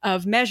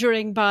of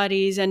measuring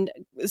bodies and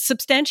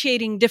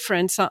substantiating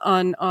difference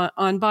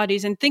on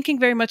bodies and thinking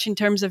very much in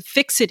terms of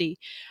fixity.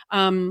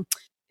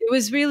 It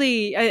was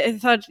really, I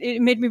thought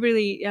it made me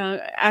really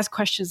ask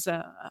questions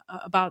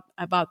about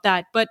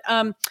that. But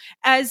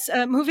as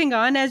moving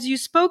on, as you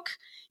spoke,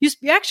 you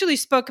actually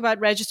spoke about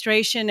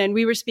registration, and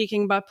we were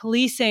speaking about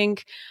policing.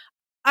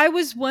 I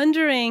was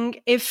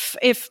wondering if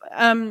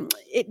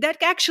that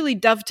actually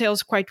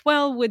dovetails quite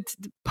well with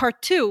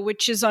part 2,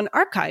 which is on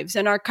archives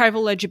and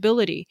archival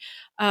legibility.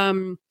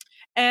 And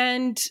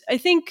I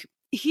think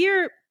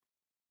here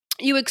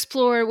you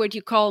explore what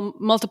you call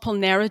multiple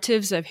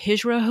narratives of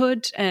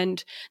Hijrahood.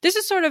 And this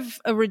is sort of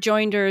a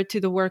rejoinder to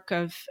the work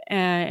of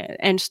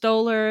Anne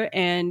Stoler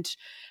and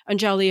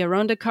Anjali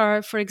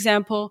Arondakar, for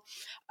example.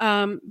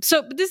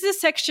 So this is a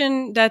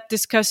section that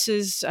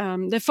discusses,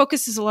 that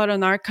focuses a lot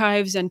on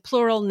archives and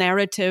plural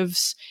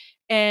narratives,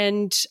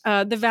 and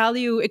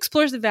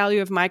explores the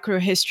value of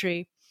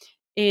microhistory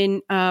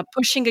in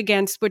pushing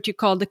against what you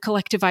call the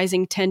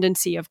collectivizing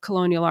tendency of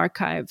colonial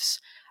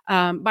archives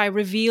by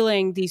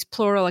revealing these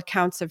plural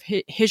accounts of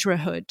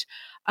Hijrahood.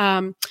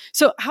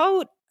 So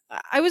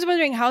I was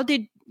wondering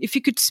if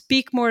you could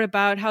speak more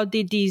about how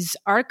did these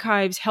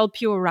archives help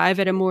you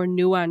arrive at a more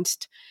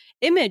nuanced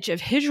image of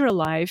Hijra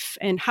life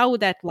and how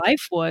that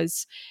life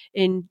was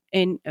in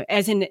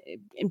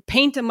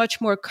paint a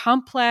much more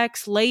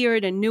complex,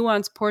 layered, and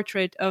nuanced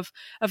portrait of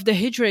the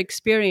Hijra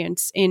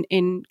experience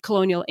in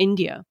colonial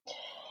India.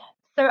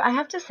 So I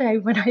have to say,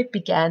 when I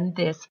began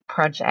this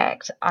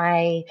project,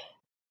 I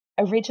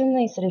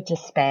originally sort of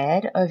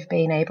despaired of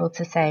being able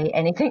to say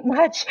anything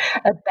much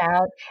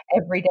about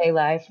everyday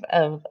life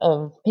of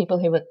people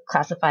who were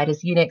classified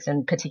as eunuchs,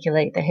 and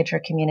particularly the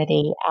Hijra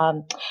community.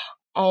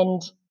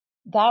 And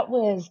that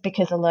was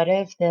because a lot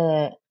of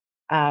the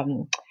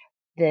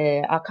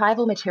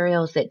archival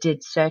materials that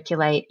did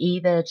circulate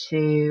either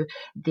to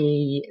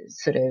the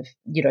sort of,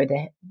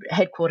 the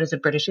headquarters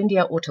of British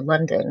India or to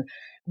London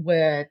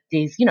were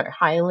these,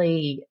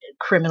 highly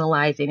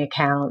criminalizing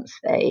accounts.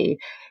 They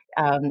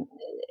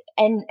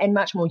and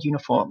much more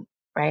uniform,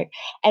 right?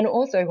 And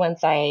also,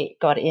 once I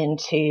got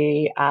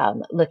into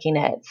looking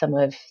at some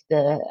of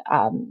the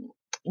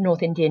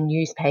North Indian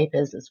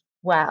newspapers as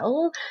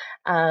well,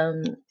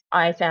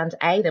 I found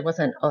there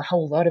wasn't a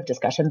whole lot of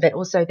discussion, but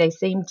also they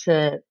seemed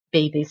to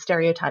be these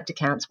stereotyped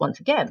accounts once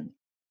again.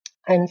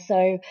 And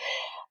so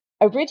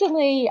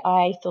originally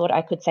I thought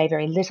I could say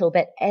very little,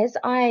 but as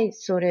I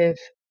sort of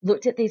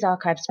looked at these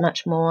archives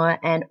much more,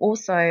 and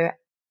also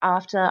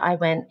after I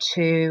went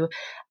to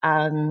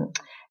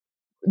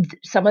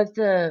some of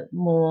the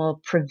more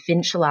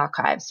provincial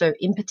archives, so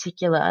in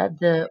particular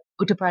the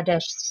Uttar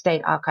Pradesh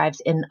State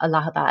Archives in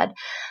Allahabad,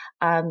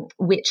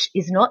 which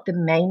is not the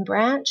main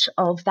branch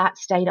of that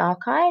state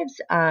archives,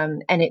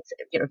 and it's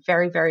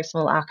very, very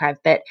small archive,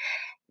 but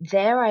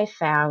there I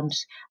found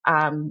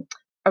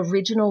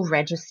original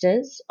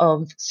registers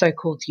of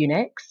so-called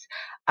eunuchs,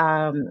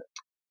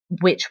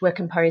 which were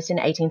composed in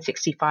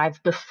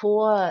 1865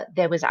 before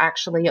there was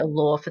actually a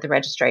law for the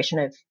registration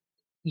of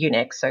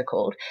eunuchs,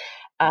 so-called,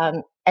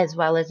 as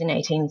well as in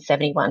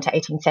 1871 to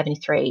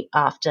 1873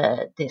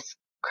 after this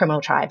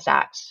Criminal Tribes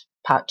Act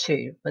Part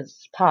 2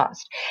 was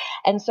passed.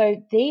 And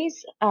so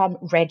these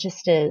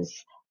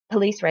registers,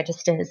 police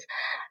registers,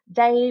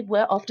 they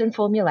were often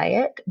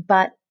formulaic,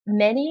 but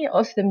many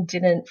of them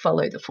didn't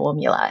follow the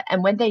formula.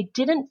 And when they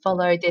didn't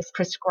follow this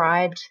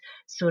prescribed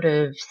sort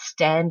of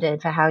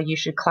standard for how you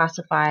should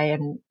classify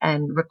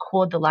and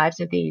record the lives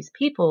of these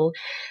people,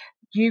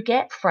 you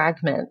get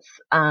fragments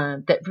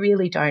that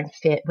really don't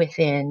fit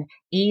within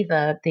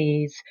either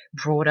these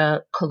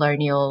broader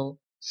colonial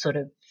sort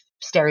of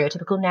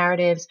stereotypical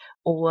narratives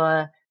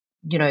or,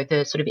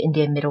 the sort of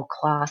Indian middle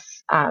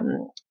class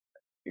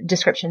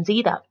descriptions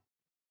either.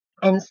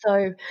 And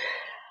so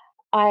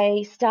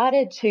I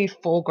started to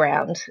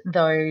foreground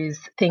those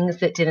things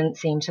that didn't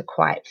seem to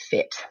quite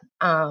fit,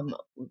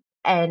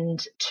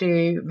 and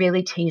to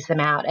really tease them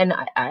out. And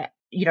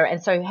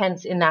and so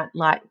hence in that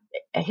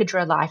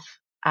Hijra Life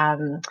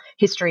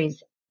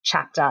Histories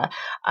chapter,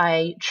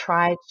 I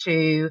tried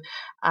to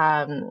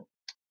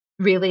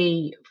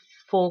really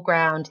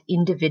foreground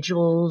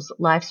individuals'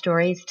 life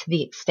stories to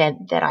the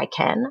extent that I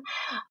can,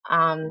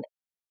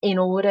 in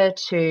order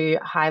to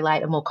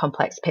highlight a more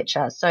complex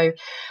picture. So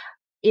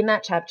in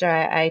that chapter,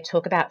 I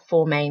talk about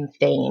 4 main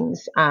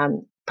themes.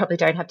 Probably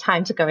don't have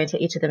time to go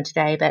into each of them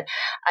today, but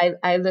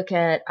I look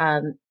at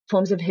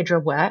forms of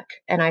Hijra work,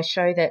 and I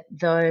show that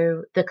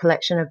though the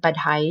collection of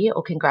badhai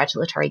or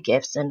congratulatory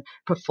gifts and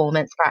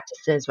performance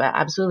practices were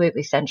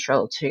absolutely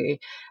central to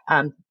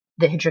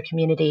the Hijra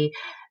community,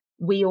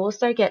 we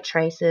also get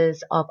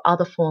traces of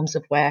other forms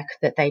of work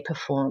that they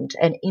performed,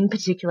 and in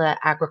particular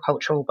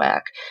agricultural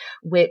work,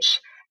 which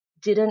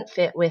didn't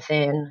fit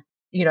within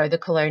the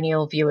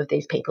colonial view of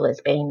these people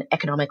as being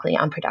economically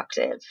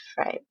unproductive,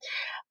 right?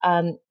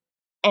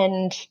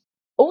 And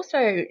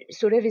also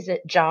sort of is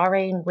it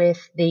jarring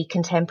with the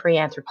contemporary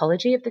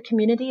anthropology of the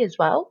community as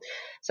well.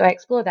 So I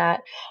explore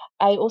that.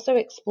 I also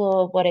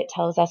explore what it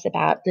tells us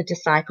about the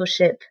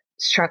discipleship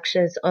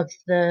structures of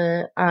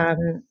the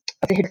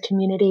Hijra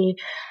community.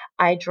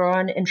 I draw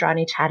on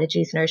Indrani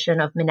Chatterjee's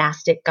notion of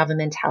monastic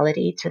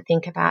governmentality to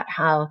think about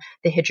how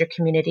the Hijra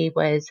community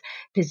was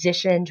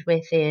positioned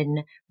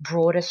within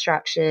broader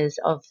structures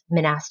of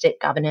monastic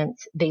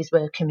governance. These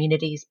were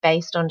communities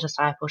based on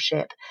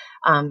discipleship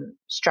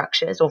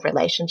structures or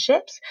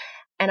relationships.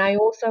 And I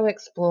also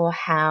explore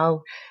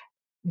how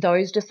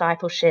those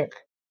discipleship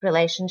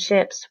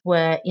relationships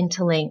were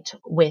interlinked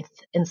with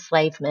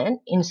enslavement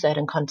in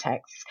certain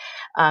contexts,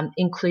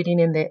 including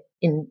in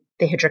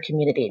the Hijra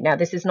community. Now,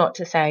 this is not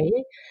to say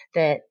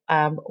that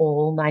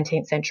all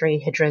 19th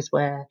century Hijras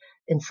were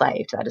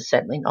enslaved. That is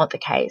certainly not the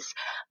case.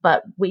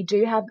 But we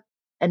do have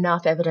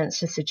enough evidence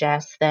to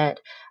suggest that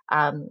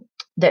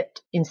that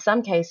in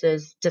some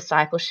cases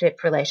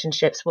discipleship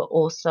relationships were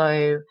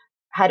also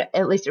had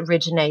at least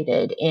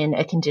originated in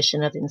a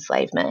condition of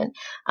enslavement.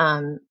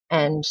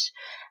 And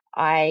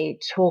I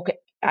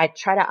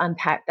try to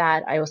unpack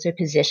that. I also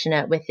position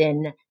it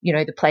within,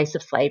 the place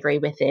of slavery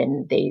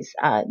within these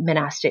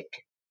monastic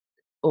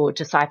or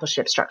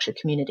discipleship structured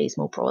communities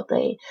more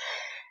broadly.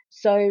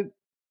 So,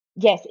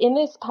 yes, in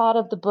this part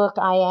of the book,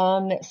 I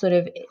am sort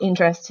of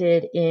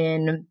interested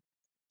in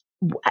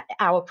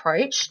our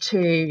approach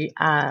to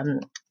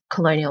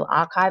colonial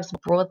archives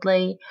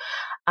broadly.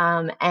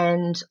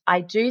 And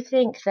I do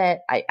think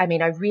that, I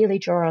really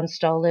draw on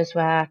Stoller's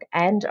work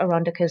and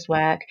Arundhaka's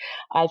work.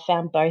 I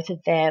found both of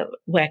their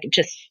work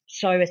just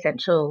so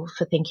essential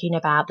for thinking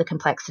about the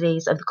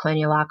complexities of the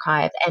colonial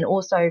archive, and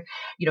also,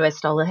 as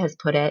Stoller has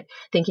put it,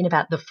 thinking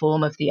about the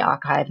form of the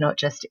archive, not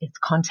just its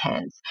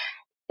contents.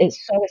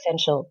 It's so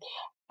essential.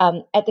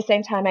 At the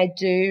same time, I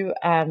do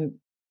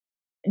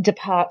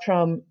depart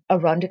from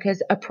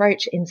Arundhaka's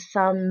approach in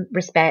some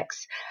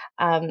respects,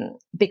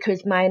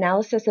 because my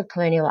analysis of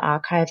colonial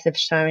archives have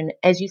shown,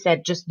 as you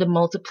said, just the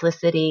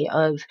multiplicity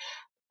of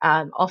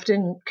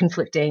often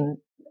conflicting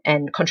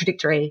and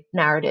contradictory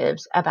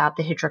narratives about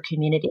the Hijra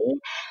community.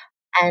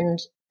 And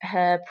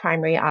her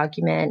primary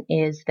argument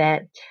is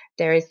that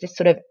there is this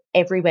sort of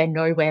everywhere,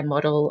 nowhere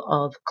model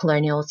of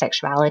colonial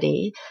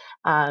sexuality,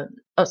 of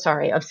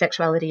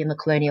sexuality in the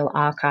colonial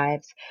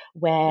archives,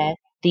 where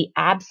the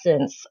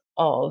absence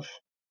of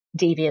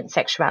deviant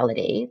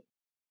sexuality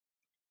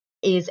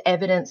is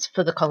evidence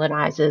for the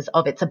colonizers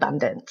of its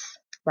abundance,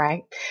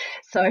 right?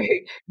 So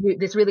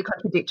this really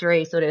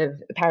contradictory, sort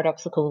of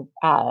paradoxical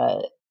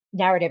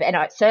narrative, and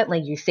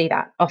certainly you see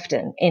that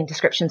often in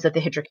descriptions of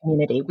the Hijra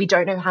community. We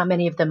don't know how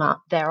many of them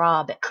there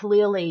are, but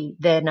clearly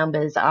their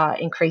numbers are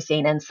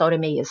increasing and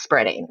sodomy is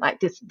spreading. Like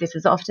this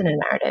is often a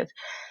narrative.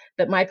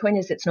 But my point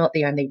is it's not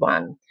the only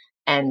one.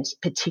 And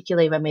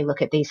particularly when we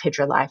look at these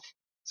Hijra life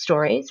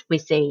stories, we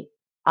see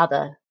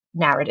other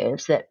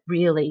narratives that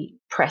really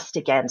pressed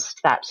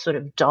against that sort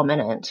of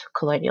dominant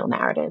colonial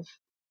narrative.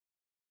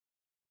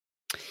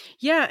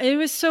 Yeah, it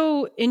was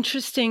so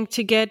interesting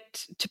to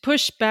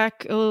push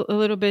back a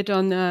little bit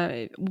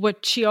on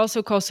what she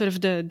also calls sort of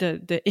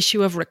the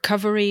issue of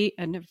recovery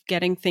and of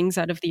getting things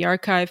out of the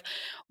archive,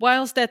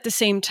 whilst at the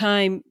same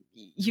time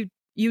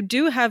you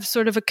do have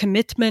sort of a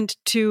commitment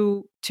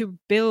to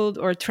build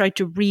or try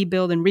to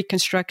rebuild and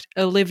reconstruct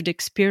a lived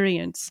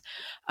experience.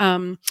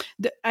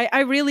 I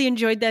really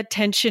enjoyed that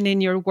tension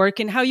in your work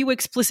and how you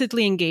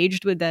explicitly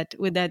engaged with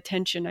that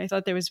tension. I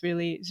thought that was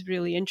really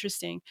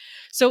interesting.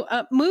 So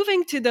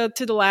moving to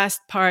the last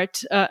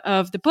part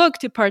of the book,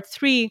 to part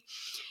 3,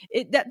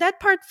 that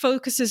part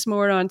focuses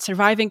more on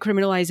surviving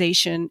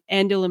criminalization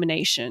and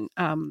elimination.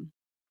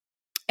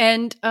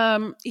 And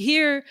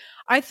here,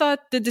 I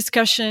thought the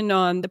discussion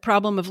on the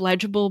problem of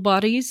legible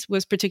bodies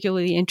was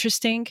particularly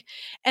interesting,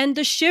 and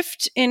the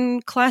shift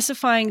in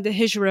classifying the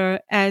Hijra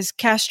as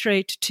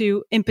castrate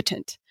to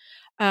impotent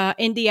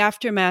in the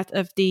aftermath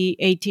of the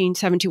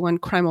 1871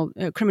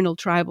 Criminal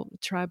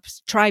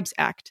Tribes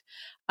Act.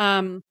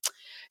 And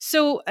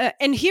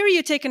here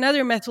you take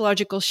another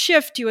methodological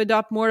shift. You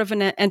adopt more of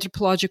an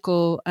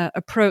anthropological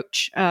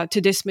approach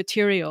to this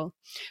material,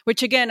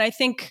 which again, I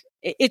think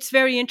it's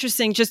very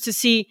interesting just to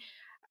see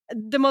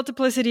the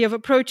multiplicity of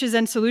approaches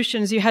and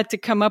solutions you had to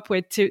come up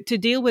with to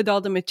deal with all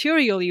the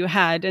material you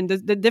had and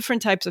the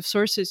different types of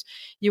sources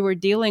you were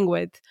dealing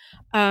with.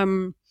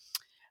 In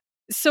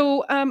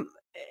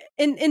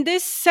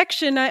this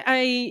section,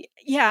 I'd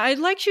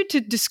like you to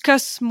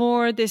discuss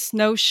more this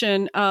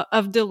notion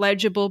of the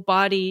legible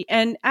body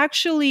and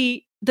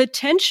actually the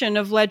tension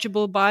of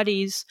legible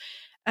bodies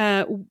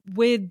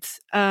with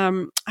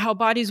how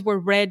bodies were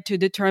read to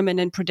determine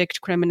and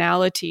predict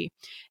criminality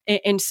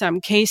in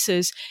some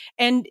cases,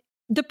 and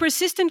the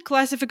persistent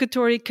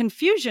classificatory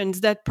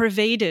confusions that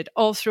pervaded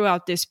all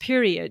throughout this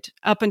period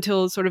up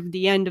until sort of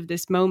the end of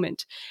this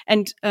moment.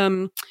 And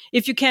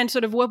if you can,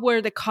 sort of what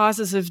were the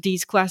causes of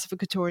these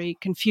classificatory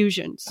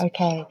confusions?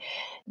 Okay.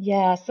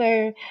 Yeah.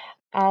 So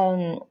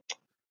I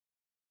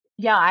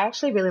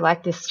actually really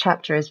like this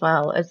chapter as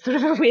well. It's sort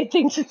of a weird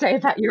thing to say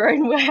about your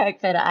own work,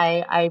 but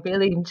I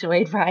really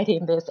enjoyed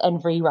writing this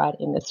and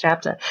rewriting this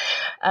chapter.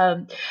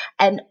 And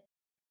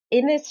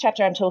in this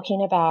chapter, I'm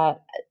talking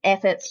about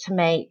efforts to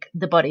make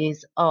the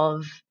bodies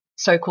of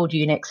so-called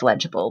eunuchs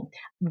legible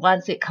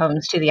once it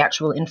comes to the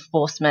actual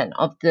enforcement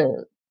of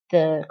the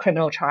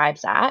Criminal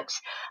Tribes Act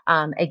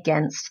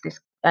against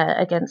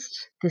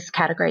this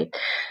category.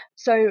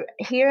 So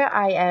here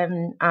I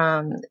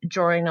am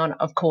drawing on,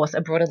 of course,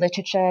 a broader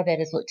literature that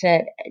has looked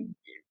at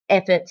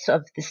efforts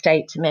of the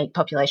state to make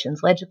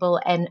populations legible,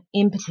 and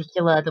in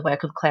particular the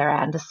work of Claire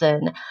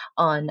Anderson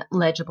on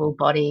legible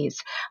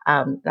bodies.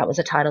 That was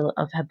the title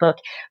of her book,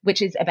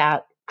 which is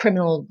about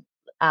criminal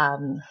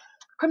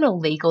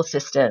legal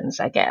systems,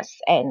 I guess,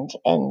 and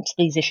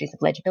these issues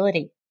of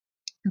legibility.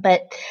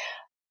 But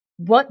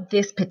what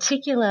this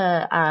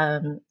particular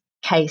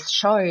case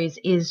shows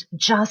is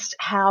just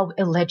how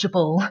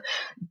illegible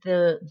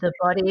the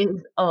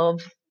bodies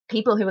of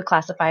people who were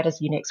classified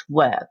as eunuchs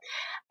were.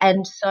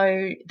 And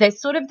so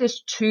there's sort of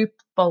this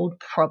twofold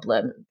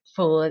problem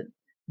for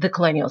the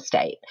colonial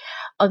state.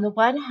 On the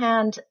one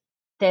hand,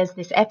 there's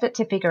this effort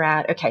to figure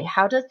out, okay,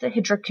 how does the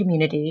Hijra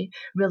community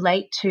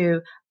relate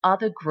to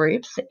other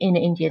groups in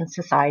Indian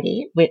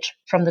society, which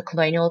from the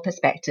colonial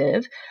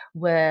perspective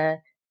were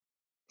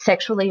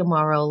sexually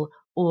immoral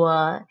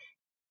or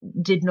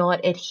did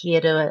not adhere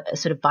to a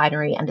sort of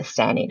binary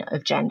understanding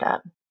of gender,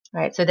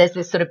 right? So there's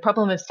this sort of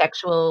problem of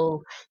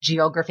sexual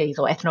geographies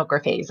or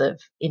ethnographies of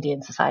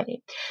Indian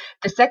society.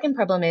 The second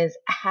problem is,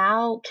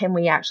 how can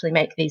we actually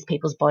make these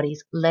people's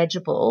bodies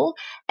legible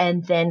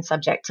and then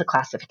subject to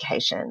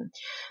classification?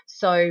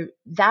 So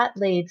that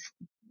leads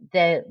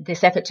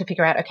this effort to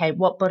figure out, okay,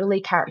 what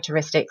bodily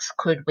characteristics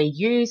could we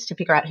use to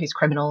figure out who's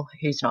criminal,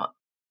 who's not,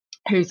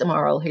 who's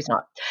immoral, who's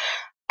not.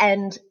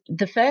 And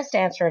the first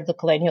answer of the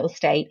colonial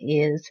state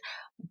is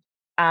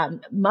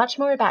much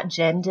more about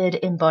gendered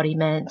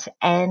embodiment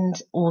and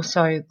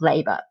also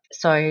labor.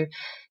 So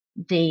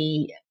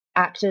the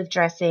act of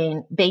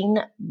dressing, being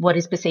what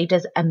is perceived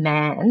as a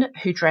man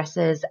who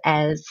dresses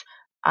as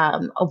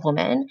a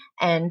woman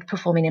and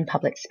performing in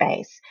public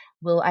space,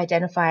 will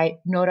identify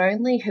not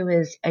only who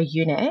is a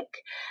eunuch,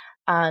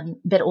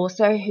 but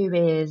also who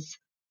is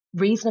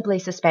reasonably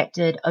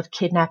suspected of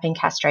kidnapping,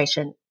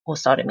 castration, or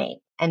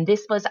sodomy. And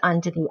this was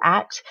under the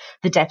Act,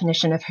 the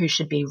definition of who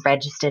should be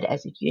registered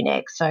as a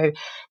eunuch. So,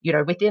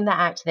 within the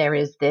Act, there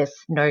is this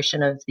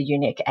notion of the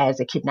eunuch as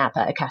a kidnapper,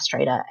 a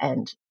castrator,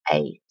 and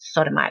a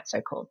sodomite,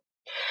 so-called.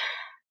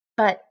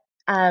 But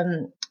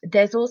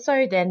there's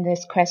also then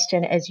this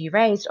question, as you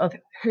raised, of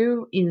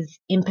who is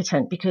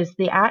impotent, because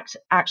the Act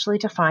actually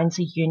defines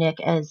a eunuch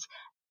as,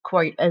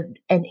 quote, an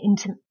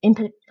impotent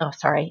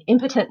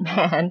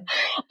man.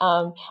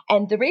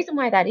 And the reason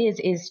why that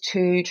is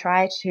to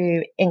try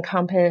to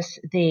encompass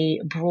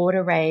the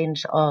broader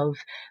range of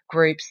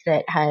groups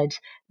that had,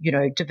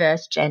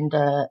 diverse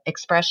gender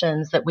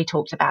expressions that we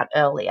talked about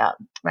earlier,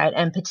 right?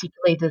 And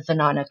particularly the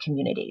Zenana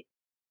community.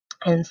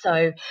 And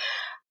so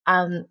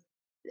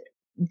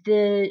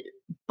the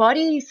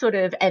body sort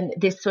of, and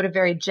this sort of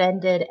very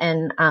gendered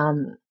and,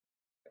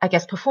 I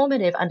guess,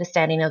 performative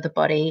understanding of the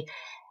body,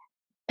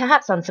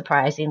 perhaps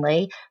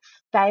unsurprisingly,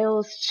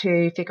 fails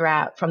to figure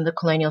out from the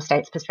colonial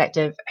state's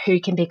perspective who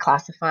can be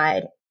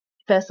classified,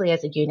 firstly,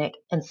 as a eunuch,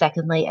 and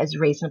secondly, as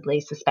reasonably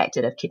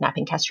suspected of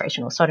kidnapping,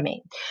 castration, or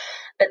sodomy.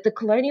 But the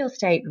colonial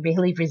state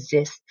really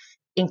resists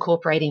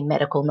incorporating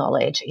medical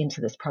knowledge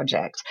into this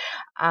project.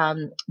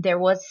 There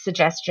was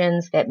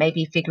suggestions that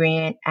maybe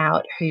figuring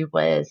out who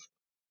was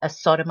a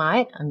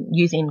sodomite, I'm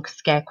using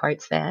scare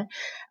quotes there,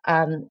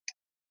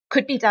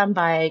 could be done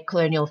by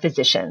colonial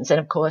physicians. And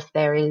of course,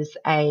 there is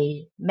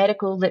a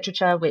medical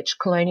literature which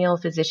colonial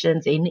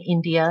physicians in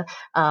India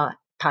are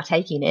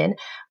partaking in,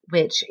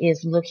 which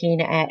is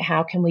looking at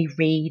how can we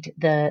read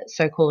the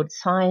so-called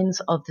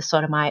signs of the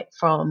sodomite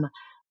from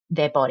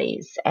their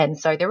bodies. And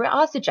so there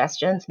are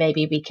suggestions,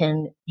 maybe we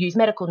can use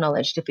medical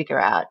knowledge to figure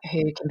out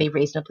who can be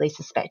reasonably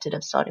suspected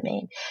of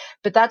sodomy.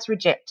 But that's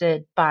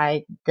rejected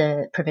by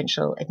the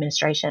provincial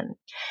administration.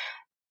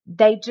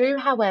 They do,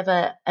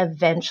 however,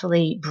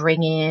 eventually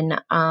bring in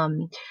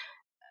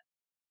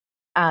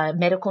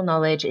medical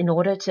knowledge in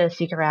order to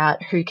figure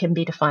out who can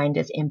be defined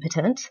as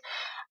impotent.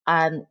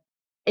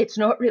 It's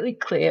not really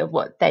clear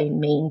what they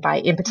mean by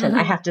impotent.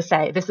 I have to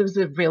say, this was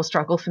a real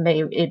struggle for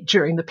me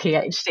during the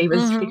PhD,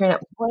 was figuring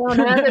out what on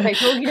earth are they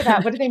talking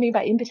about? What do they mean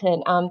by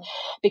impotent?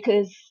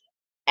 Because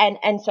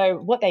and so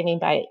what they mean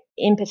by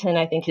impotent,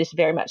 I think, is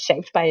very much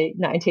shaped by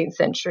 19th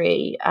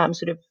century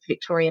sort of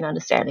Victorian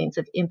understandings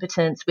of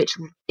impotence, which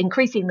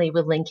increasingly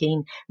were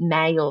linking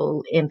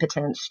male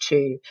impotence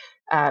to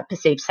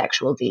perceived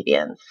sexual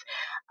deviance.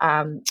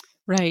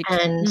 Right.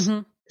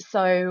 And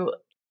so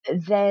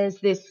there's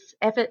this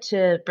effort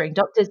to bring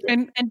doctors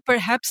and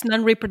perhaps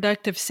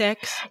non-reproductive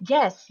sex.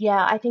 Yes,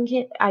 yeah, I think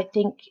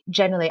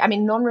generally, I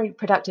mean,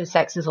 non-reproductive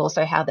sex is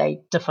also how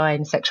they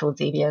define sexual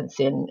deviance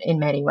in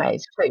many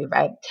ways too,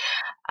 right?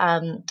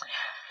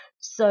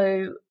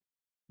 So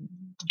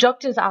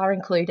doctors are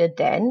included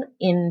then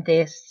in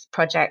this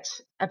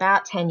project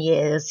about 10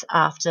 years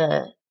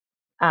after,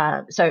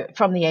 so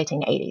from the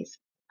 1880s.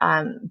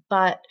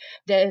 But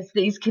there's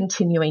these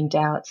continuing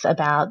doubts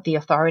about the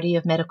authority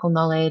of medical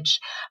knowledge.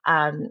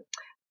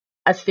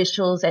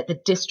 Officials at the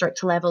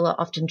district level are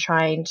often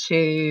trying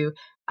to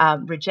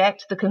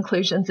reject the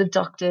conclusions of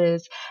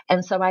doctors.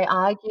 And so I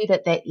argue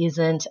that there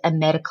isn't a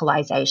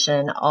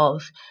medicalization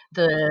of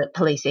the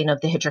policing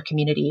of the Hijra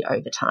community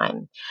over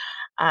time.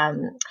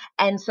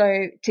 And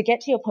so to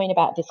get to your point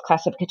about this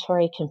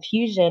classificatory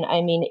confusion,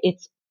 I mean,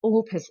 it's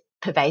all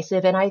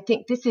pervasive. And I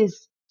think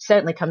this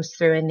certainly comes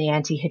through in the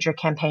anti-Hijra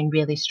campaign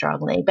really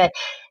strongly. But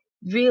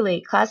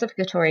really,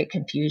 classificatory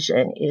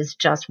confusion is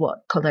just what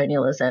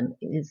colonialism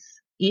is,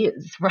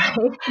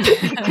 right?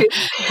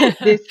 Because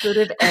this sort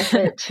of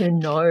effort to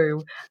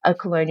know a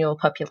colonial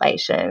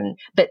population,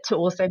 but to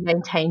also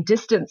maintain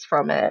distance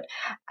from it,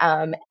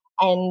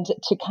 and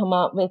to come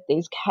up with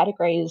these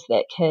categories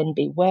that can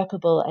be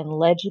workable and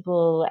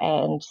legible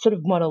and sort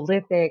of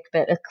monolithic,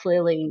 but are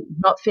clearly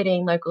not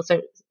fitting local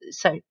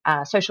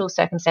social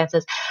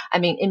circumstances. I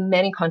mean, in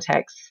many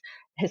contexts,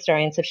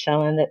 historians have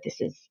shown that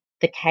this is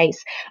the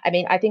case. I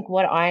mean, I think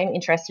what I'm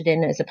interested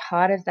in as a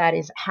part of that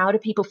is how do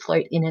people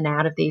float in and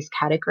out of these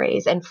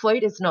categories? And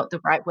float is not the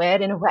right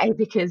word in a way,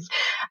 because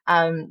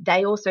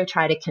they also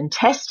try to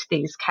contest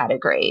these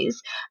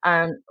categories,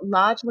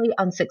 largely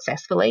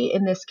unsuccessfully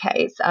in this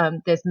case.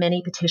 There's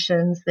many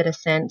petitions that are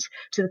sent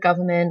to the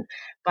government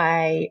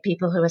by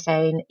people who are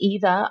saying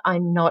either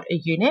I'm not a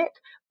eunuch,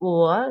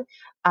 or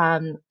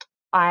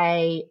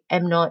I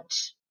am not,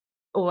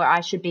 or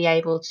I should be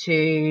able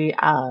to,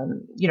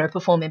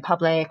 perform in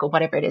public, or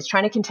whatever it is,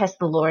 trying to contest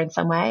the law in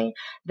some way.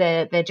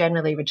 They're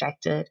generally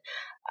rejected.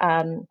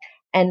 And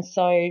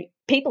so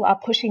people are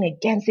pushing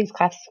against these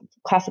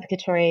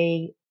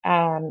classificatory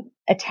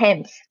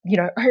attempts,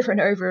 over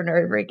and over and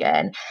over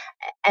again.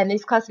 And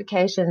these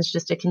classifications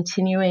just are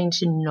continuing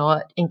to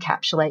not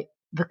encapsulate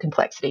the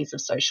complexities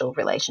of social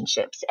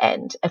relationships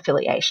and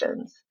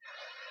affiliations.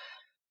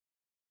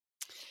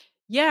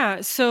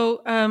 Yeah.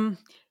 So,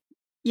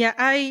 yeah,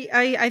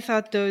 I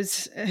thought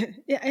those.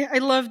 I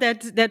love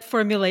that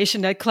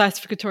formulation. That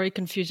classificatory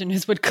confusion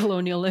is what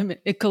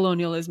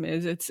colonialism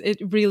is. It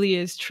really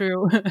is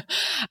true.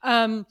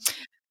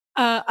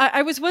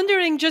 I was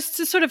wondering, just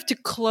to sort of to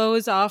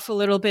close off a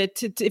little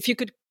bit, if you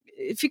could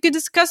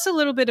discuss a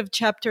little bit of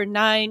chapter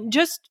 9,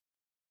 just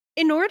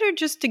in order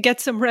just to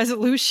get some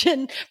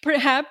resolution,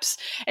 perhaps,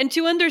 and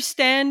to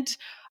understand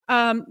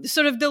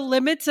sort of the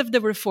limits of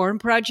the reform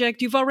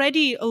project. You've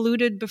already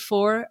alluded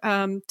before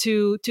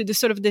to the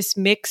sort of this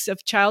mix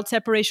of child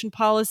separation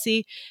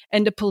policy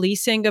and the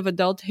policing of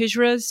adult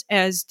hijras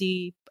as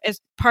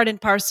part and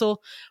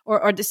parcel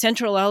or the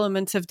central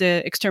elements of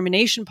the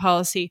extermination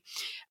policy.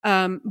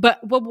 But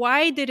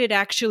why did it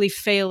actually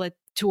fail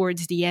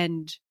towards the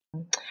end?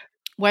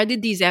 Why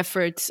did these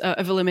efforts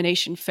of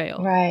elimination fail?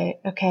 Right.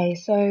 Okay.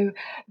 So,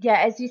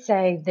 yeah, as you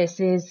say, this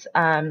is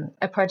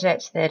a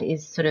project that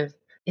is sort of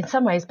in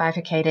some ways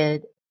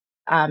bifurcated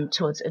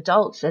towards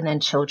adults and then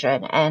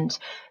children. And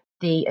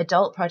the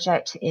adult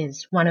project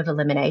is one of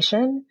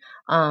elimination.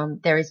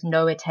 There is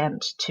no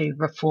attempt to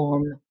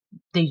reform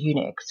the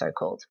eunuch,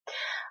 so-called.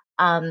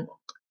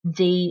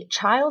 The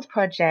child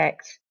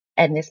project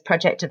and this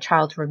project of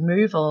child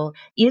removal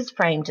is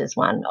framed as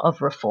one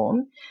of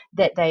reform,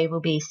 that they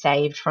will be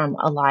saved from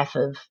a life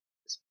of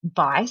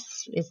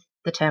vice, is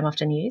the term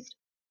often used,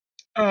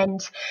 and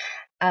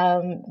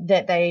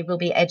that they will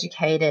be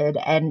educated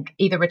and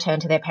either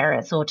returned to their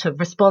parents or to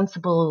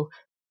responsible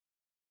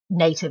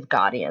native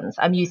guardians.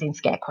 I'm using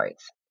scare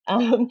quotes.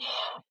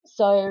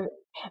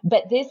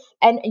 But this,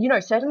 and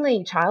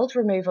certainly child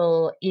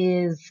removal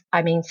is,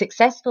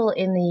 successful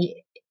in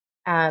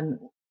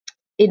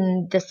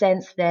the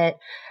sense that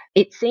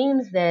it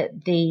seems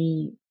that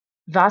the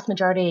vast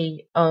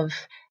majority of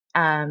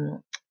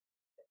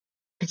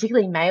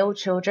particularly male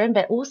children,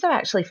 but also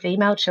actually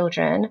female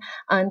children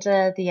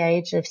under the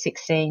age of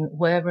 16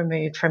 were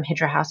removed from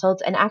Hijra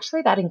households. And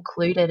actually that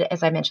included,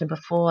 as I mentioned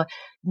before,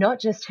 not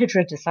just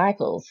Hijra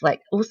disciples, like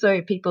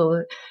also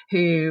people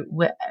who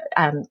were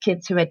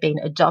kids who had been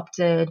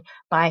adopted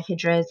by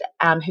Hijras,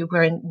 who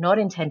were not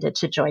intended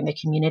to join the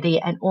community,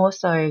 and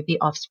also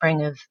the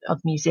offspring of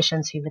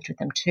musicians who lived with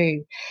them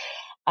too.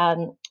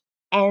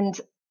 And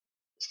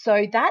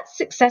so that's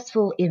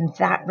successful in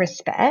that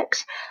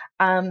respect.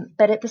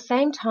 But at the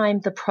same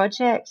time, the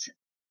project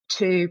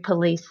to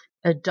police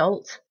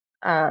adult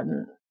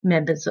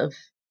members of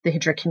the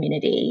Hijra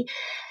community,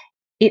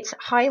 it's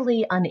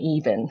highly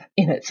uneven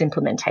in its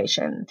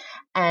implementation.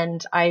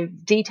 And I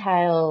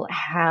detail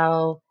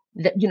how,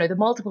 the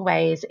multiple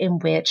ways in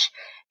which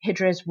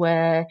Hijras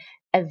were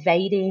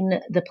evading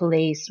the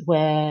police,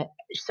 were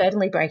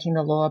certainly breaking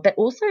the law, but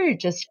also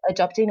just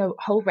adopting a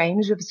whole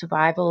range of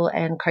survival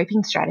and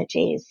coping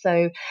strategies.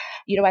 So,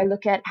 I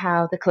look at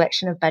how the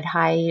collection of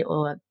badhai,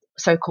 or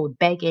so-called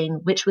begging,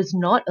 which was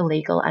not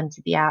illegal under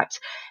the Act,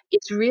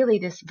 it's really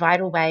this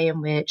vital way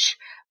in which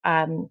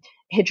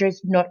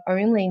Hijras not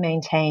only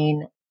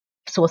maintain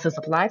sources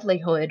of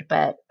livelihood,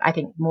 but I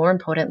think more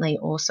importantly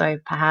also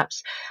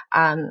perhaps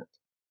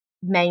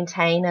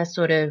maintain a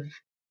sort of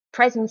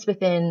presence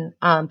within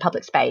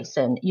public space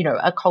and,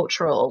 a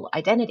cultural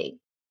identity.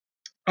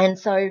 And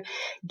so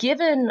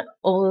given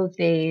all of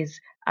these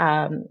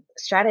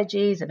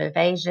strategies of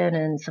evasion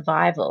and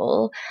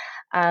survival,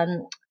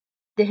 the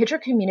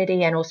Hijra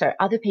community and also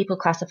other people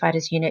classified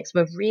as eunuchs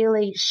were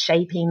really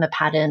shaping the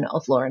pattern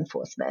of law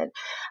enforcement.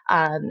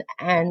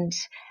 And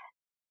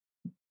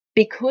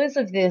because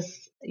of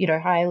this,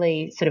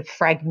 highly sort of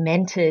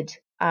fragmented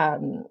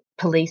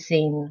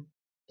policing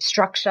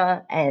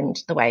structure and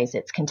the ways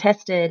it's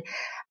contested,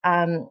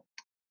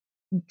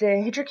 the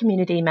Hijra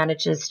community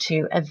manages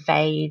to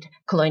evade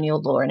colonial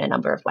law in a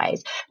number of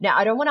ways. Now,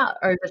 I don't want to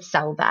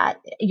oversell that.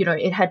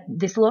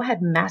 This law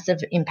had massive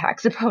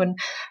impacts upon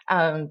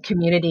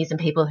communities and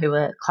people who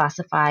were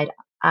classified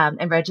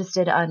and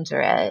registered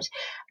under it.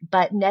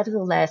 But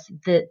nevertheless,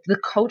 the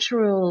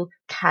cultural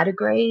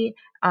category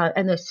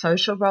and the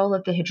social role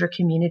of the Hijra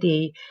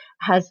community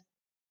has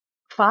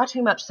far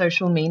too much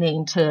social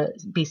meaning to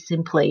be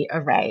simply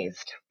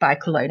erased by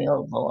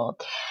colonial law.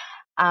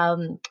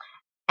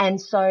 And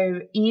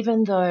so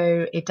even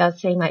though it does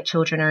seem like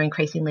children are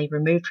increasingly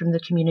removed from the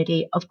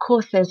community, of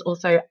course, there's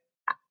also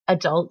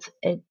adult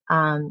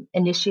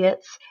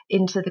initiates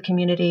into the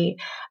community.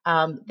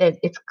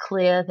 It's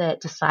clear that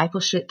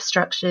discipleship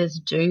structures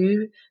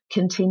do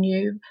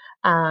continue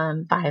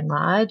by and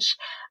large.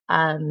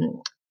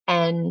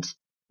 And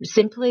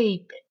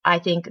simply, I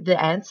think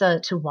the answer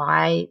to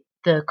why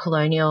the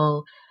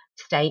colonial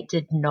state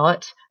did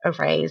not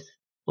erase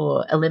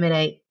or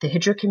eliminate the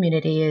Hijra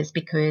community is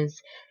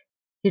because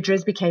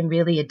Hijras became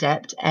really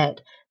adept at,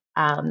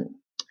 I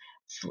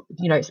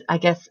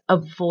guess,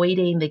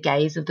 avoiding the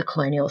gaze of the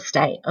colonial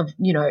state, of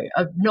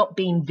not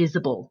being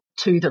visible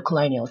to the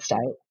colonial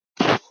state.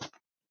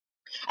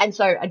 And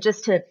so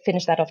just to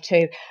finish that off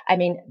too,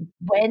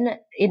 when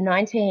in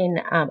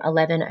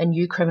 1911, a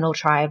new Criminal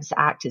Tribes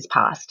Act is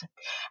passed,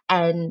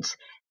 and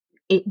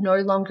it no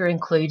longer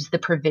includes the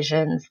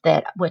provisions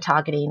that were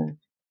targeting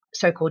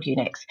so-called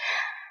eunuchs.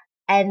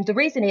 And the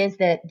reason is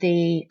that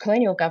the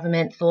colonial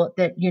government thought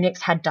that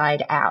eunuchs had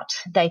died out.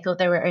 They thought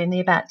there were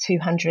only about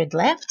 200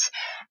 left,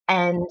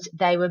 and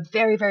they were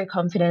very, very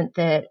confident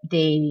that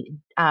the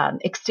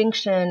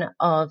extinction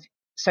of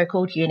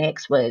so-called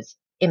eunuchs was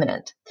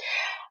imminent.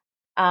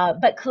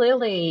 But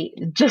clearly,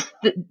 just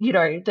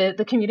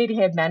the community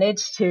had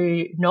managed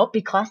to not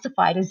be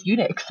classified as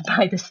eunuchs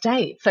by the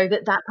state, so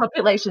that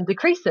population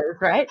decreases,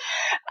 right?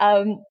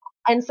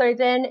 And so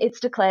then it's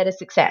declared a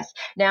success.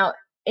 Now,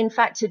 in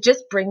fact, to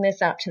just bring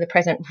this up to the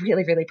present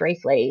really, really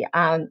briefly,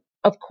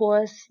 of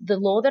course, the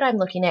law that I'm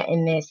looking at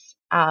in this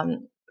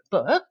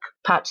book,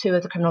 Part 2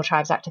 of the Criminal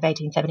Tribes Act of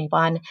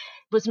 1871,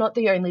 was not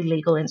the only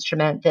legal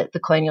instrument that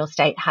the colonial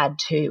state had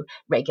to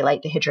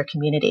regulate the Hijra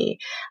community.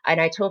 And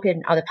I talk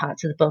in other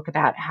parts of the book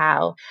about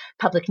how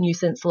public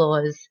nuisance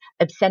laws,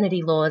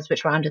 obscenity laws,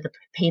 which were under the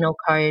penal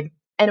code,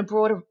 and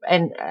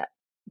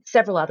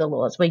several other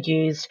laws were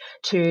used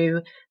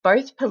to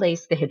both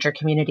police the Hijra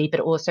community,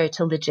 but also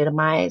to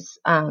legitimize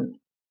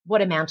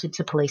what amounted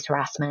to police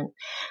harassment.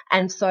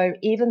 And so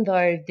even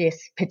though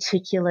this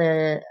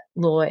particular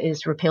law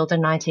is repealed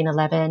in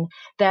 1911,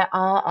 there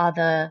are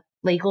other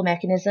legal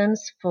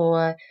mechanisms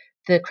for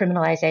the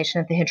criminalization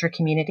of the Hijra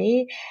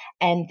community.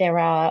 And there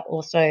are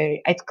also,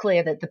 it's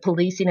clear that the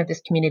policing of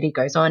this community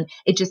goes on.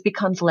 It just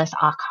becomes less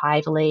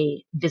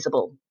archivally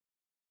visible.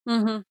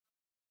 Mm-hmm.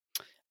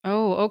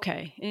 Oh,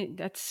 okay.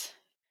 It's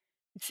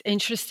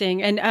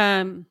interesting.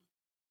 And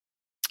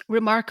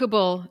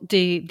remarkable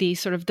the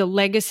sort of the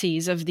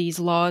legacies of these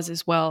laws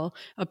as well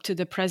up to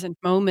the present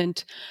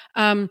moment.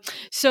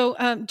 So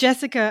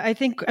Jessica, I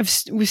think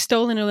we've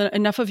stolen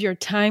enough of your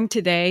time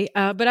today,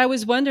 but I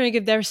was wondering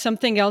if there's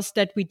something else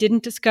that we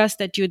didn't discuss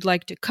that you'd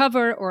like to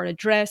cover or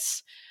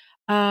address.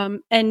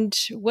 And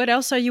what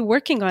else are you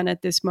working on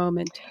at this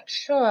moment?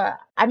 Sure.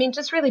 I mean,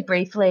 just really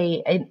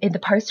briefly, in the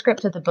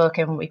postscript of the book,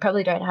 and we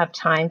probably don't have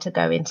time to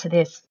go into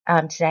this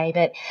today,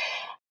 but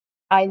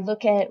I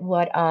look at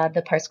what are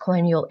the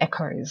post-colonial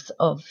echoes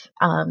of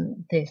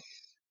this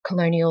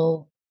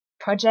colonial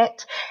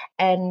project.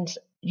 And,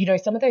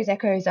 some of those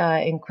echoes are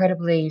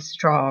incredibly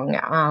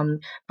strong,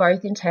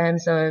 both in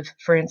terms of,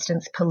 for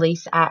instance,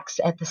 police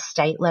acts at the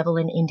state level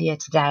in India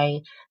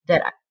today,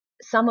 that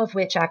some of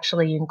which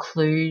actually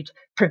include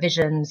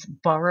provisions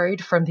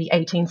borrowed from the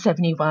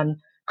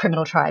 1871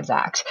 Criminal Tribes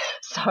Act.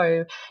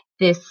 So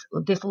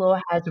this law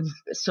has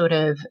sort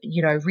of,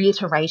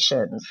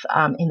 reiterations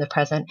in the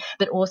present,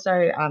 but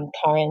also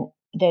current.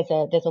 There's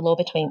a law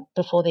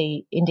before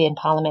the Indian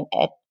Parliament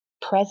at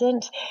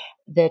present,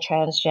 the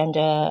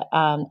Transgender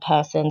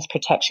Persons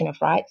Protection of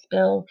Rights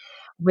Bill,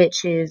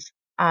 which is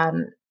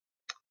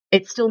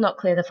it's still not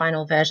clear the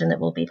final version that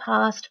will be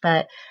passed,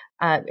 but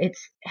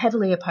it's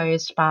heavily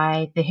opposed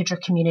by the Hijra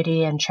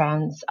community and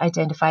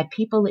trans-identified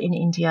people in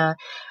India.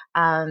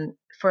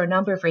 For a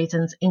number of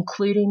reasons,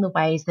 including the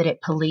ways that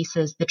it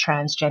polices the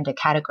transgender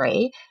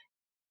category.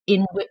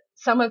 In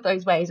some of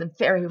those ways are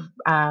very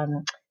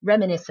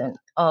reminiscent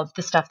of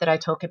the stuff that I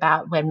talk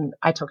about when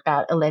I talk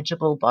about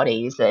illegible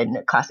bodies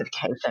and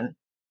classification.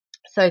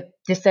 So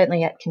this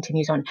certainly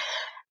continues on.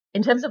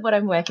 In terms of what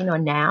I'm working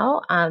on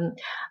now,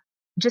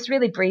 just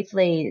really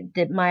briefly,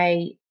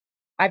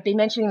 I've been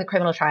mentioning the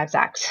Criminal Tribes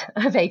Act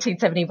of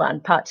 1871,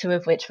 Part 2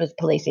 of which was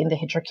policing the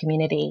Hijra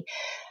community.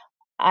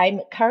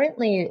 I'm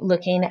currently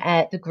looking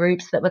at the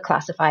groups that were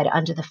classified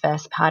under the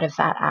first part of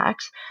that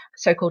act,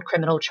 so-called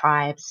criminal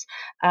tribes,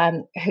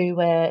 who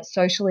were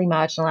socially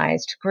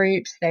marginalized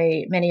groups.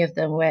 Many of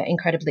them were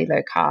incredibly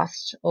low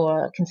caste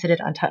or considered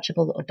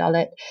untouchable or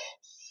Dalit.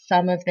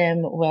 Some of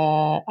them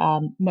were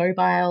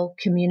mobile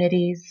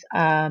communities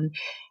and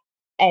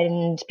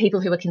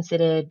people who were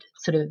considered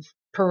sort of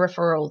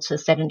peripheral to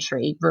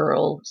sedentary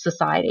rural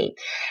society.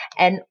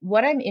 And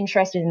what I'm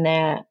interested in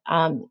there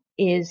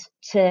is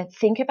to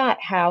think about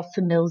how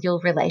familial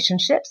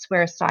relationships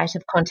were a site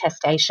of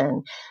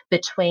contestation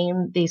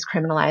between these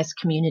criminalized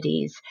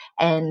communities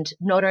and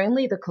not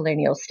only the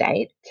colonial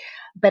state,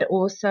 but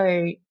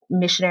also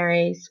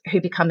missionaries who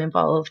become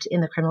involved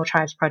in the Criminal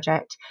Tribes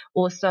Project,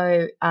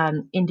 also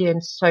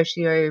Indian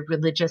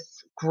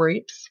socio-religious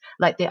groups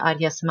like the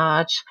Arya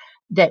Samaj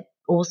that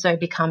also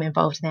become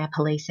involved in their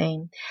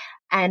policing.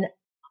 And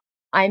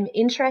I'm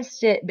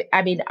interested,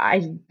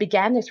 I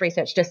began this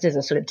research just as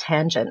a sort of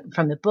tangent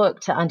from the book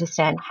to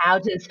understand how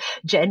does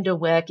gender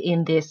work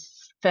in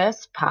this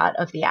first part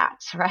of the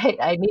act, right?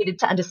 I needed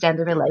to understand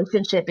the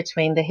relationship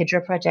between the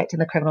Hijra Project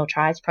and the Criminal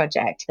Tribes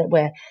Project that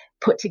were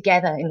put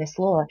together in this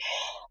law.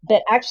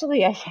 But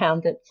actually I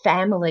found that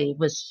family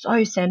was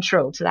so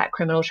central to that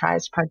Criminal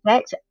Tribes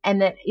Project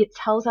and that it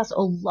tells us a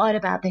lot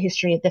about the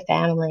history of the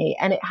family,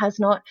 and it has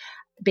not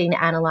been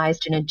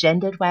analysed in a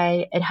gendered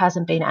way. It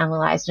hasn't been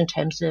analysed in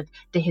terms of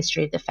the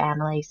history of the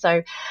family.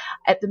 So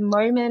at the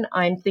moment,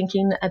 I'm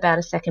thinking about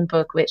a second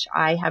book, which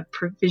I have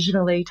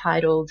provisionally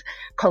titled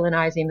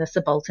Colonising the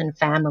Subaltern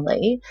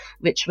Family,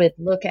 which would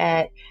look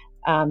at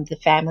the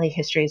family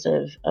histories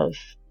of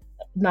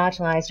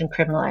marginalised and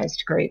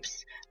criminalised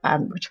groups,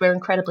 which were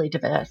incredibly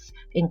diverse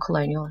in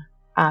colonial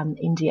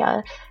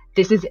India.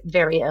 This is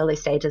very early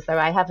stages, though.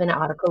 I have an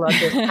article on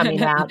this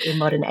coming out in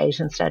Modern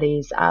Asian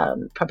Studies,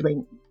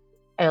 probably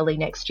early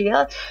next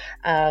year.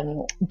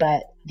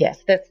 But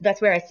yes,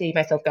 that's where I see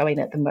myself going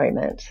at the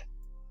moment.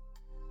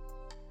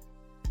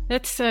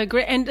 That's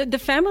great. And the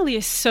family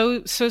is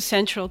so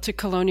central to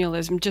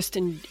colonialism, just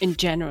in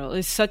general.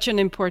 It's such an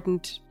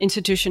important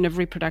institution of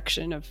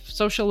reproduction, of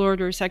social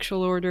order,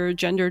 sexual order,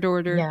 gendered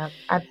order,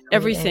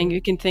 everything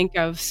you can think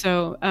of.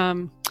 So,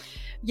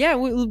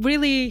 we'll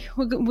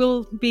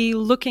be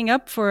looking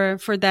up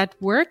for that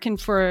work and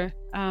for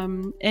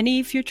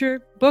any future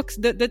books.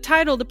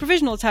 The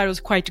provisional title is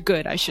quite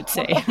good, I should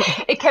say.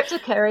 It kept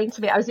occurring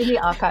to me. I was in the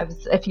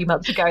archives a few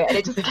months ago and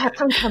it just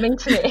kept on coming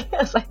to me. I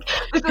was like,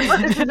 this is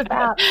what this is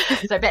about.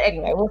 So, but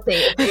anyway, we'll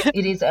see.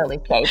 It is early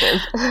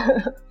stages.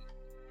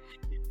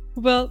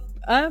 Well,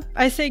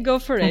 I say go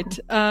for it.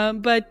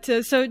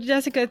 So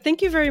Jessica,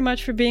 thank you very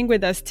much for being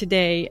with us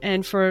today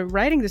and for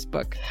writing this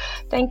book.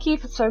 Thank you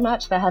so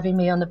much for having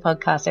me on the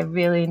podcast. I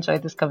really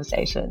enjoyed this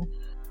conversation.